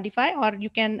can modify or you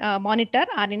can monitor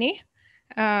RNA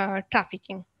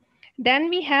trafficking. Then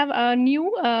we have a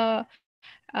new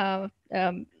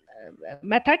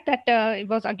method that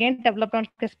was again developed on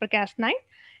CRISPR-Cas9,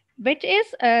 which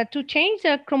is to change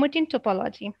the chromatin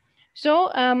topology.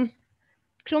 So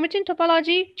chromatin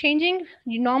topology changing,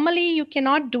 normally you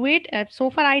cannot do it. So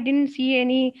far I didn't see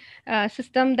any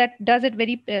system that does it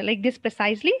very like this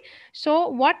precisely. So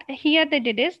what here they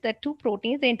did is that two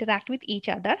proteins, they interact with each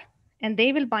other and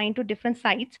they will bind to different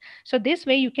sites. So this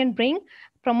way you can bring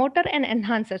promoter and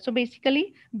enhancer. So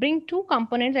basically bring two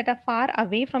components that are far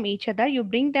away from each other, you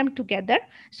bring them together,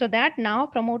 so that now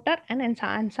promoter and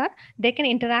enhancer, they can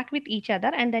interact with each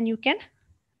other, and then you can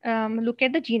look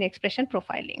at the gene expression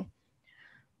profiling.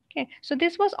 Okay, so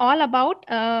this was all about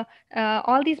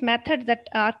all these methods that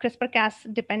are CRISPR-Cas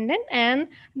dependent, and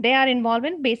they are involved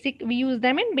in basic, we use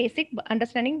them in basic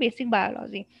understanding basic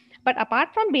biology. But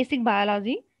apart from basic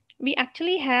biology, we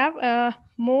actually have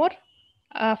more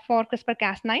for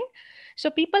CRISPR-Cas9. So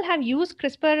people have used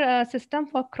CRISPR system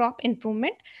for crop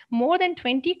improvement. More than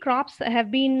 20 crops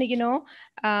have been, in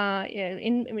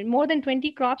more than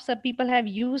 20 crops, people have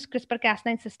used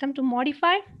CRISPR-Cas9 system to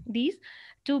modify these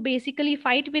to basically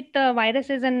fight with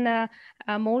viruses and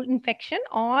mold infection,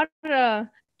 or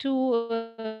to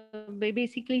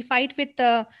basically fight with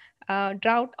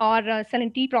drought or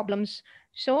salinity problems.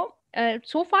 So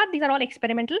far these are all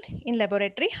experimental in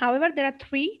laboratory. However, there are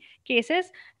three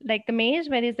cases, like the maize,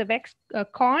 where is the vex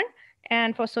corn,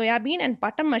 and for soybean and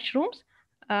button mushrooms.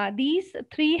 These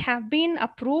three have been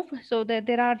approved, so that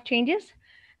there are changes,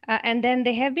 and then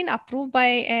they have been approved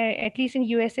by at least in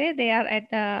USA. They are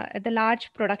at the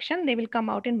large production. They will come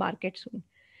out in market soon.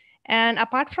 And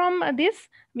apart from this,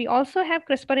 we also have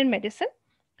CRISPR in medicine.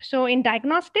 So in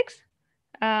diagnostics,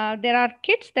 there are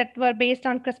kits that were based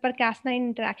on CRISPR-Cas9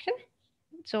 interaction.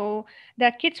 So there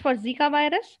are kits for Zika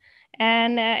virus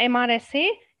and MRSA,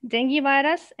 dengue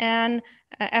virus, and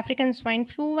African swine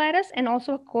flu virus, and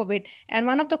also COVID. And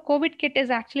one of the COVID kit is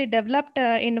actually developed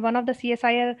in one of the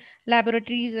CSIR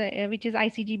laboratories, which is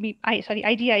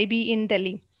IGIB in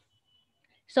Delhi.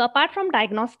 So apart from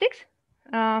diagnostics,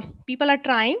 people are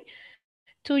trying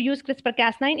to use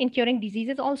CRISPR-Cas9 in curing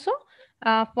diseases also.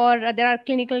 There are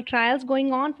clinical trials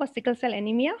going on for sickle cell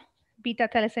anemia, beta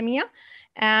thalassemia,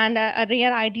 and a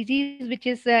rare eye disease, which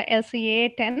is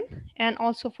LCA10, and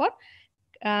also for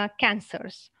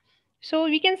cancers. So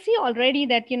we can see already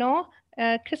that,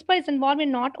 CRISPR is involved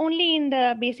in not only in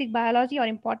the basic biology, or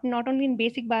important not only in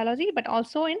basic biology, but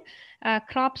also in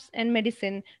crops and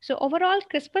medicine. So overall,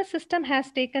 CRISPR system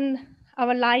has taken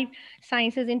our life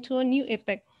sciences into a new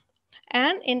epoch.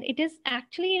 And it is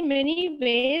actually in many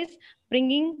ways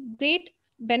bringing great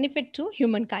benefit to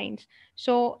humankind.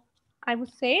 So I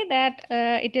would say that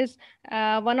it is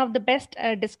one of the best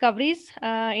discoveries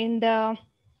in the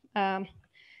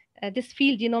this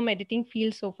field, genome editing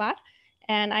field so far.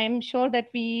 And I am sure that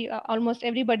we almost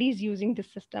everybody is using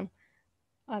this system.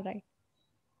 All right.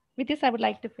 With this, I would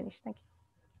like to finish. Thank you.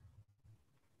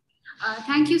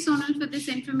 Thank you, Sonal, for this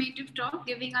informative talk,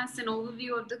 giving us an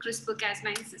overview of the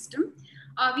CRISPR-Cas9 system.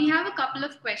 We have a couple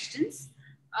of questions.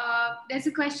 There's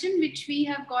a question which we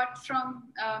have got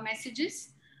from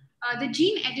messages. The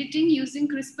gene editing using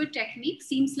CRISPR technique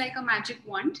seems like a magic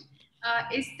wand.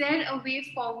 Is there a way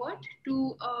forward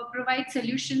to provide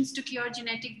solutions to cure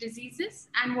genetic diseases?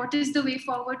 And what is the way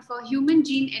forward for human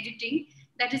gene editing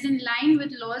that is in line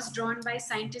with laws drawn by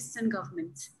scientists and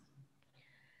governments?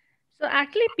 So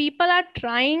actually, people are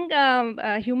trying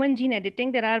human gene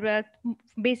editing. There are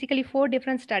basically 4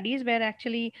 different studies where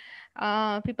actually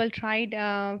people tried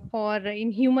for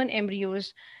in human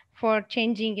embryos for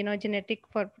changing, genetic,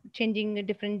 for changing the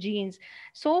different genes.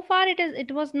 So far,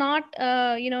 it was not,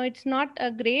 it's not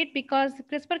great, because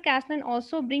CRISPR-Cas9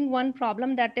 also bring one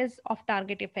problem, that is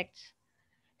off-target effects.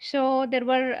 So there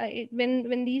were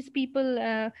when these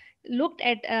people looked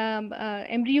at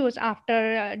embryos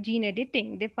after gene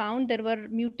editing, they found there were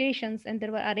mutations and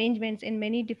there were arrangements in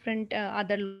many different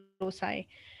other loci.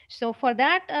 So for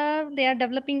that, they are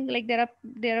developing, like there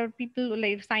are people,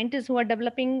 like scientists, who are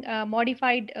developing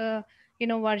modified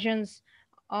versions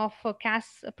of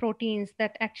Cas proteins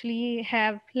that actually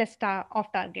have less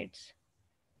off targets.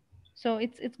 So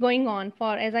it's going on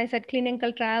for, as I said,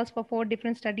 clinical trials for 4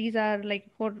 different studies are, like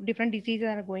 4 different diseases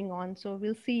are going on. So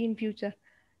we'll see in future.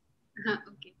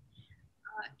 Okay.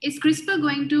 Is CRISPR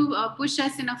going to push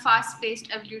us in a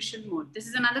fast-paced evolution mode? This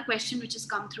is another question which has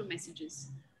come through messages.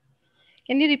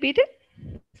 Can you repeat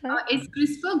it? Is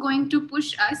CRISPR going to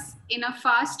push us in a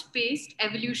fast-paced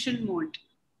evolution mode?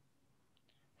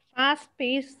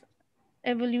 Fast-paced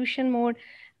evolution mode.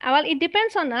 Well, it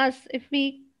depends on us. If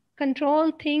we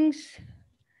control things,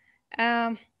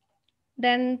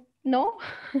 then no.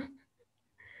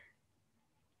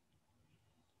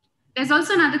 There's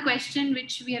also another question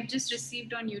which we have just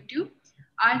received on YouTube.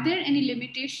 Are there any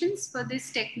limitations for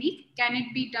this technique? Can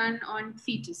it be done on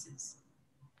fetuses?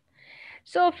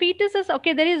 So fetuses,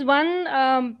 okay, there is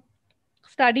one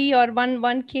study or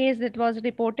one case that was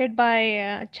reported by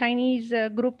a Chinese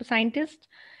group scientists.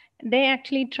 They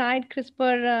actually tried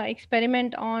CRISPR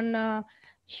experiment on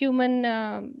human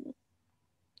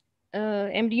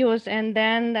embryos, and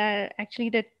then actually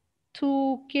the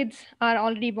two kids are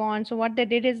already born. So what they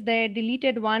did is they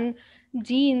deleted one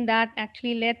gene that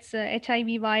actually lets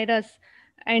HIV virus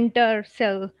enter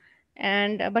cell.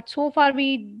 And but so far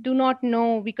we do not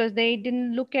know, because they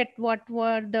didn't look at what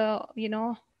were the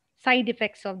side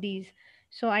effects of these.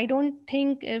 So I don't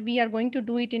think we are going to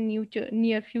do it in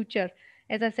near future.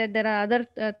 As I said, there are other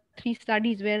three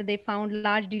studies where they found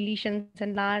large deletions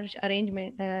and large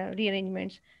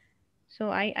rearrangements. So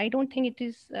I don't think it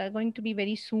is going to be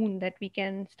very soon that we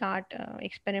can start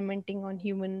experimenting on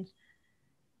humans,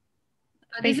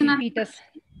 There's especially another fetus.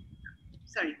 question.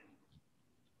 Sorry.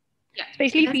 Yeah.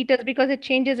 Especially fetus, because it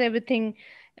changes everything.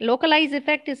 Localized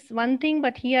effect is one thing,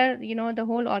 but here, the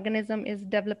whole organism is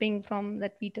developing from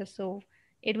that fetus. So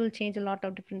it will change a lot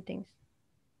of different things.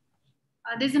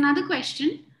 There's another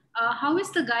question. How is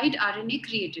the guide RNA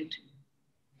created?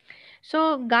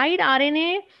 So guide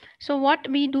RNA, so what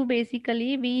we do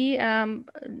basically, we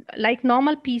like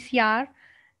normal PCR,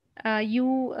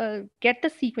 you get the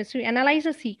sequence, you analyze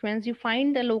the sequence, you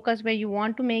find the locus where you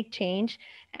want to make change,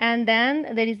 and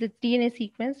then there is the DNA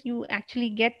sequence. You actually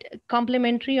get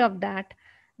complementary of that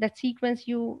sequence.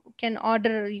 You can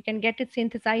order, you can get it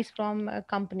synthesized from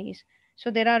companies.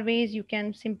 So there are ways you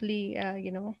can simply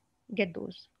get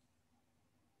those.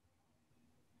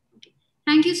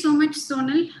 Thank you so much,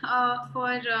 Sonal,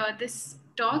 for this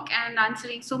talk and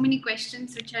answering so many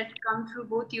questions which had come through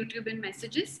both YouTube and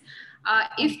messages.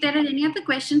 If there are any other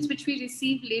questions which we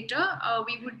receive later,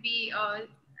 we would be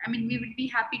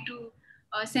happy to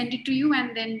send it to you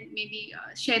and then maybe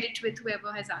share it with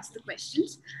whoever has asked the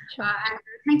questions. Sure. And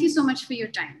thank you so much for your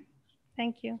time.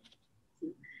 Thank you.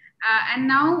 And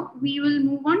now we will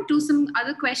move on to some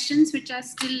other questions which are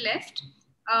still left.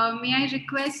 May I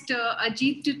request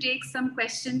Ajit to take some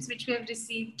questions which we have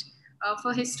received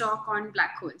for his talk on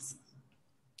black holes?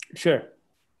 Sure.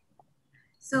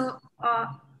 So,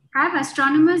 have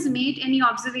astronomers made any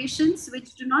observations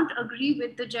which do not agree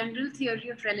with the general theory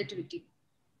of relativity?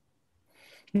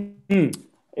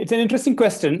 It's an interesting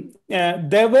question.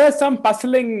 There were some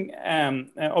puzzling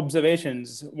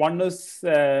observations. One was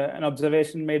an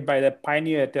observation made by the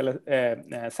Pioneer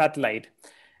satellite.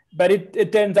 But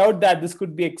it turns out that this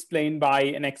could be explained by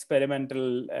an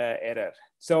experimental error.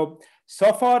 So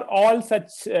far, all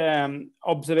such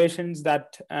observations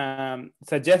that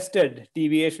suggested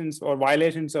deviations or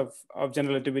violations of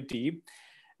general relativity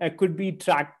could be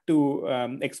tracked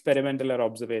to experimental or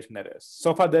observation errors.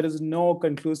 So far, there is no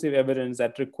conclusive evidence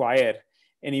that require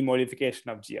any modification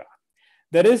of GR.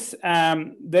 There is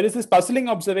this puzzling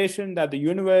observation that the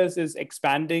universe is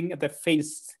expanding at a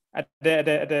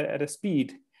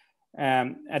speed,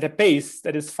 at a pace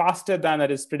that is faster than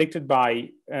that is predicted by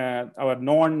our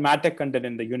known matter content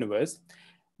in the universe.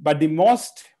 But the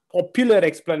most popular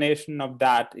explanation of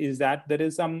that is that there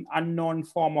is some unknown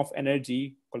form of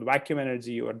energy called vacuum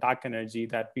energy or dark energy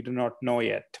that we do not know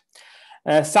yet.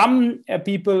 Some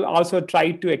people also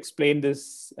try to explain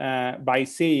this by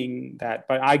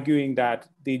arguing that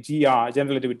the GR,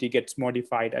 general relativity, gets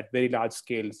modified at very large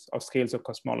scales or scales of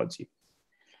cosmology.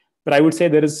 But I would say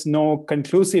there is no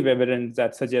conclusive evidence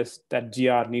that suggests that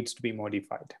GR needs to be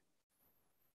modified.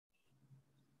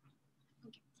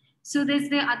 So there's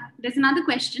another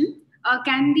question.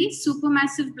 Can these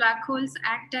supermassive black holes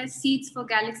act as seeds for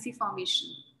galaxy formation?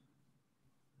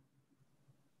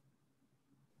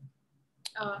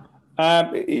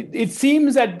 It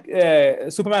seems that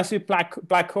supermassive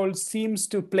black holes seems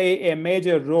to play a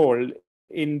major role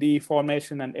in the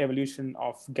formation and evolution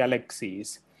of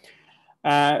galaxies.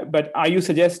 But are you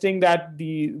suggesting that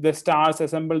the stars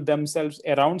assemble themselves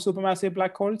around supermassive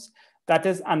black holes? That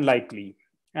is unlikely,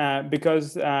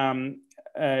 because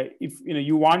if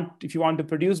you want to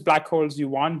produce black holes, you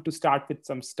want to start with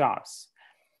some stars.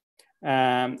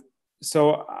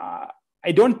 So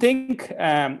I don't think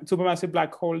supermassive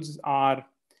black holes are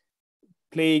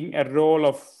playing a role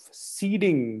of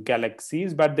seeding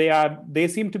galaxies, but they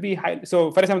seem to be high.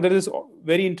 So, for example, there is a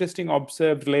very interesting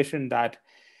observed relation that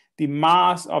the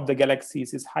mass of the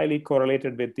galaxies is highly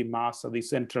correlated with the mass of the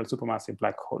central supermassive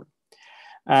black hole.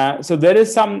 So there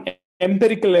is some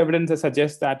empirical evidence that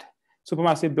suggests that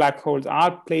supermassive black holes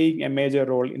are playing a major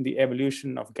role in the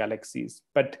evolution of galaxies.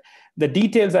 But the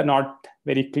details are not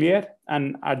very clear,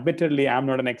 and admittedly, I'm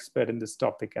not an expert in this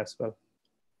topic as well.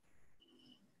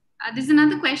 There's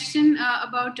another question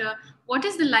about what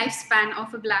is the lifespan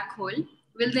of a black hole?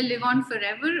 Will they live on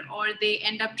forever or they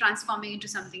end up transforming into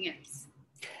something else?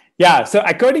 Yeah, so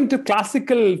according to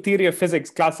classical theory of physics,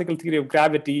 classical theory of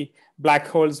gravity, black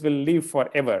holes will live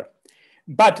forever.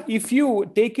 But if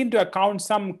you take into account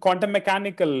some quantum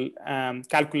mechanical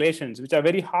calculations, which are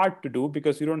very hard to do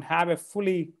because you don't have a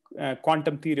fully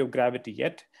quantum theory of gravity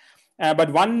yet,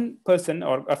 but one person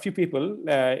or a few people,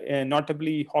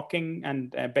 notably Hawking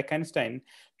and Beck-Einstein,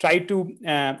 tried to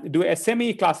do a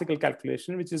semi-classical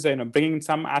calculation, which is bringing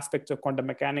some aspects of quantum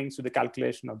mechanics to the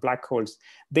calculation of black holes.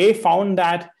 They found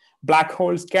that black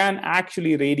holes can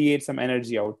actually radiate some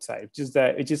energy outside,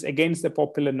 which is against the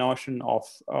popular notion of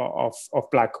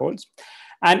black holes.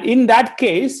 And in that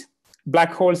case,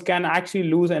 black holes can actually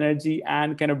lose energy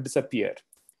and kind of disappear.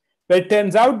 But it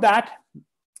turns out that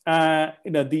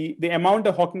the amount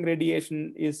of Hawking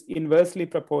radiation is inversely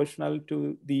proportional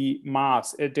to the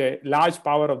mass, the large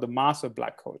power of the mass of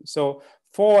black holes. So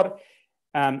for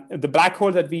the black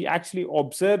holes that we actually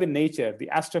observe in nature, the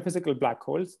astrophysical black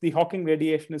holes, the Hawking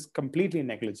radiation is completely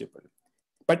negligible.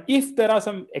 But if there are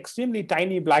some extremely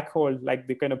tiny black holes, like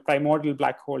the kind of primordial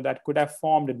black hole that could have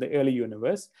formed in the early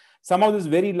universe, some of these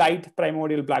very light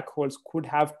primordial black holes could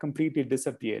have completely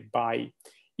disappeared by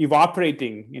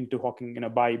evaporating into Hawking,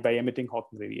 by emitting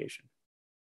Hawking radiation.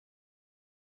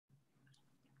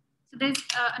 So there's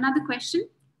another question.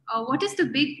 What is the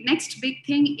next big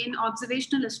thing in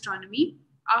observational astronomy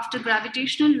after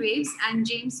gravitational waves and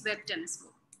James Webb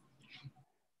Telescope?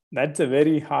 That's a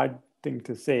very hard thing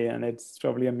to say, and it's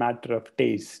probably a matter of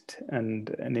taste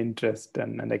and interest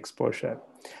and exposure.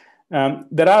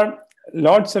 There are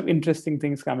lots of interesting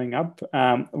things coming up.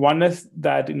 One is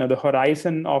that the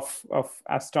horizon of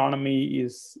astronomy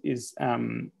is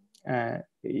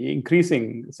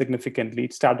increasing significantly.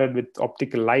 It started with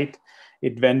optical light.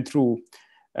 It went through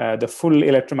the full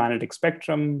electromagnetic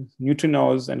spectrum,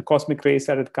 neutrinos and cosmic rays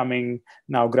started coming,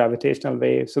 now gravitational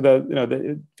waves. So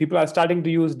the people are starting to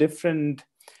use different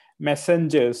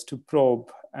messengers to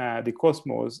probe the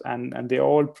cosmos, and they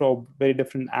all probe very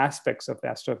different aspects of the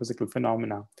astrophysical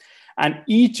phenomena. And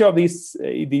each of these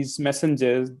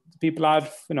messengers, people are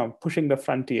pushing the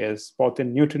frontiers, both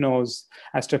in neutrinos,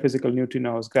 astrophysical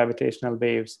neutrinos, gravitational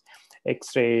waves,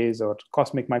 X-rays, or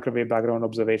cosmic microwave background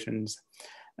observations.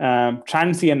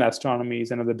 Transient astronomy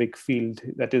is another big field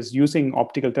that is using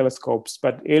optical telescopes.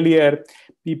 But earlier,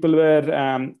 people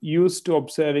were used to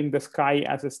observing the sky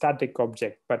as a static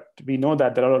object. But we know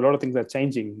that there are a lot of things that are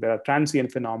changing. There are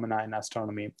transient phenomena in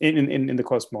astronomy, in the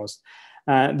cosmos.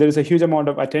 There is a huge amount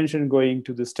of attention going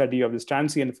to the study of this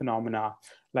transient phenomena,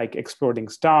 like exploding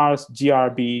stars,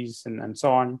 GRBs, and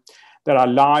so on. There are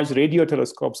large radio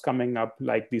telescopes coming up,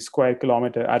 like the Square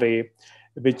Kilometer Array,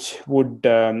 which would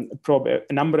probe a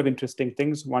number of interesting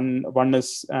things. One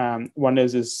is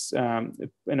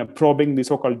probing the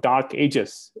so-called dark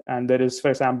ages, and there is, for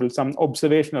example, some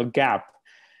observational gap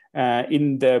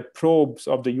in the probes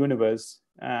of the universe,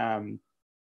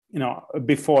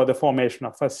 before the formation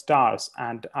of first stars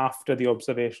and after the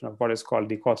observation of what is called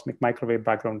the cosmic microwave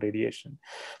background radiation.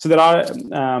 So there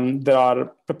are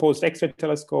proposed X-ray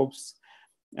telescopes.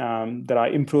 There are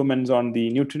improvements on the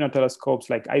neutrino telescopes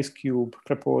like IceCube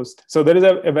proposed. So there is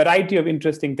a variety of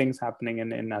interesting things happening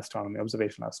in astronomy,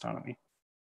 observational astronomy.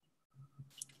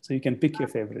 So you can pick your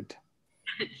favorite.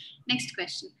 Next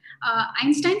question.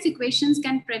 Einstein's equations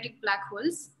can predict black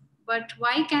holes, but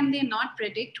why can they not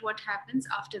predict what happens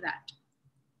after that?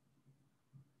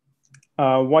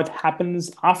 What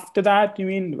happens after that? You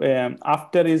mean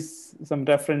after is some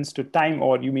reference to time,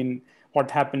 or you mean what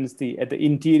happens at the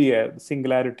interior, the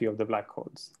singularity of the black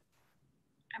holes?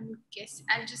 I'm guessing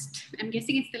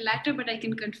it's the latter, but I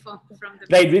can confirm from the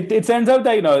right. It turns out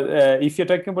that if you're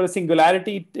talking about a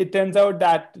singularity, it turns out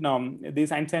that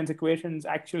these Einstein's equations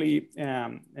actually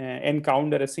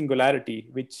encounter a singularity,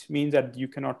 which means that you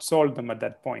cannot solve them at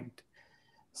that point.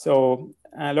 So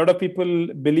a lot of people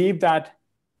believe that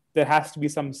there has to be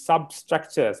some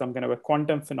substructure, some kind of a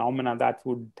quantum phenomena that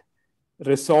would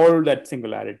resolve that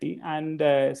singularity. And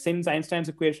since Einstein's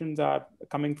equations are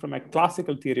coming from a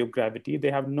classical theory of gravity, they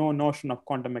have no notion of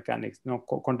quantum mechanics, no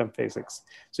quantum physics.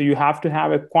 So you have to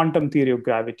have a quantum theory of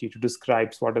gravity to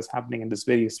describe what is happening in this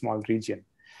very small region.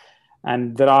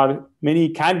 And there are many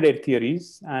candidate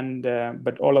theories,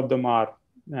 but all of them are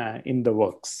in the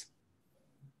works.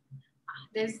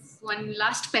 There's one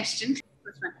last question.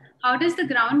 How does the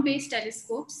ground-based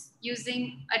telescopes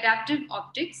using adaptive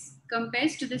optics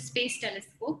compares to the space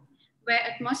telescope, where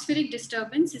atmospheric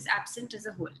disturbance is absent as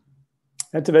a whole?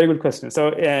 That's a very good question.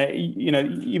 So,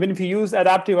 even if you use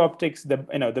adaptive optics,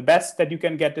 the best that you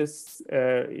can get is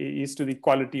to the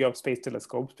quality of space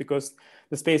telescopes, because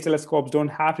the space telescopes don't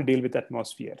have to deal with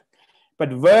atmosphere.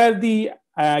 But where the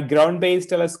ground-based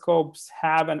telescopes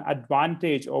have an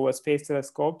advantage over space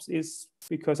telescopes is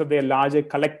because of their larger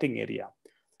collecting area.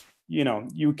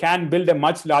 You can build a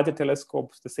much larger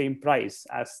telescope the same price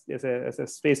as a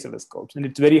space telescope, and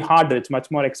it's very harder. It's much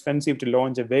more expensive to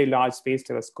launch a very large space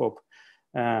telescope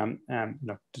to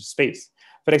space.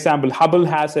 For example, Hubble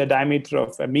has a diameter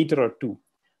of 1 meter or 2,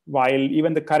 while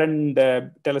even the current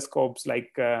telescopes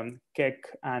like Keck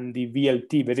and the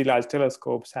VLT, very large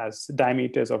telescopes, has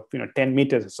diameters of 10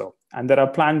 meters or so. And there are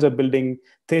plans of building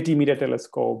 30-meter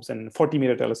telescopes and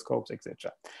 40-meter telescopes,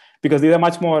 etc., because these are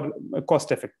much more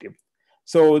cost effective.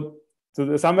 So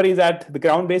the summary is that the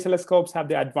ground-based telescopes have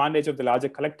the advantage of the larger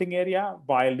collecting area,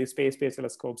 while the space-based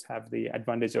telescopes have the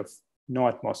advantage of no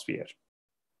atmosphere.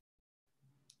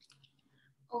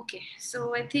 Okay,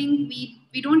 so I think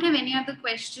we don't have any other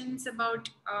questions about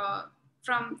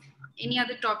from any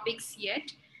other topics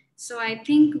yet. So I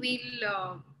think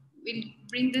we'll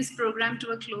bring this program to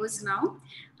a close now.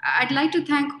 I'd like to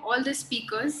thank all the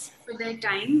speakers for their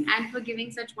time and for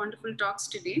giving such wonderful talks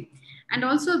today. And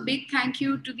also a big thank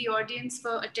you to the audience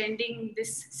for attending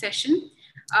this session.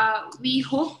 We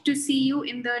hope to see you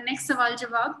in the next Sawaal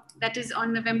Jawaab, that is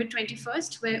on November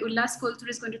 21st, where Ullas Kolthur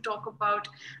is going to talk about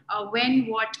when,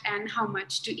 what, and how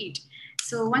much to eat.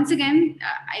 So once again,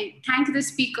 I thank the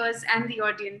speakers and the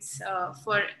audience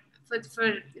for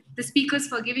the speakers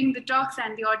for giving the talks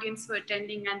and the audience for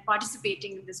attending and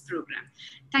participating in this program.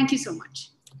 Thank you so much.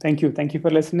 Thank you. Thank you for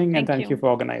listening, and thank you for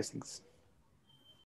organizing.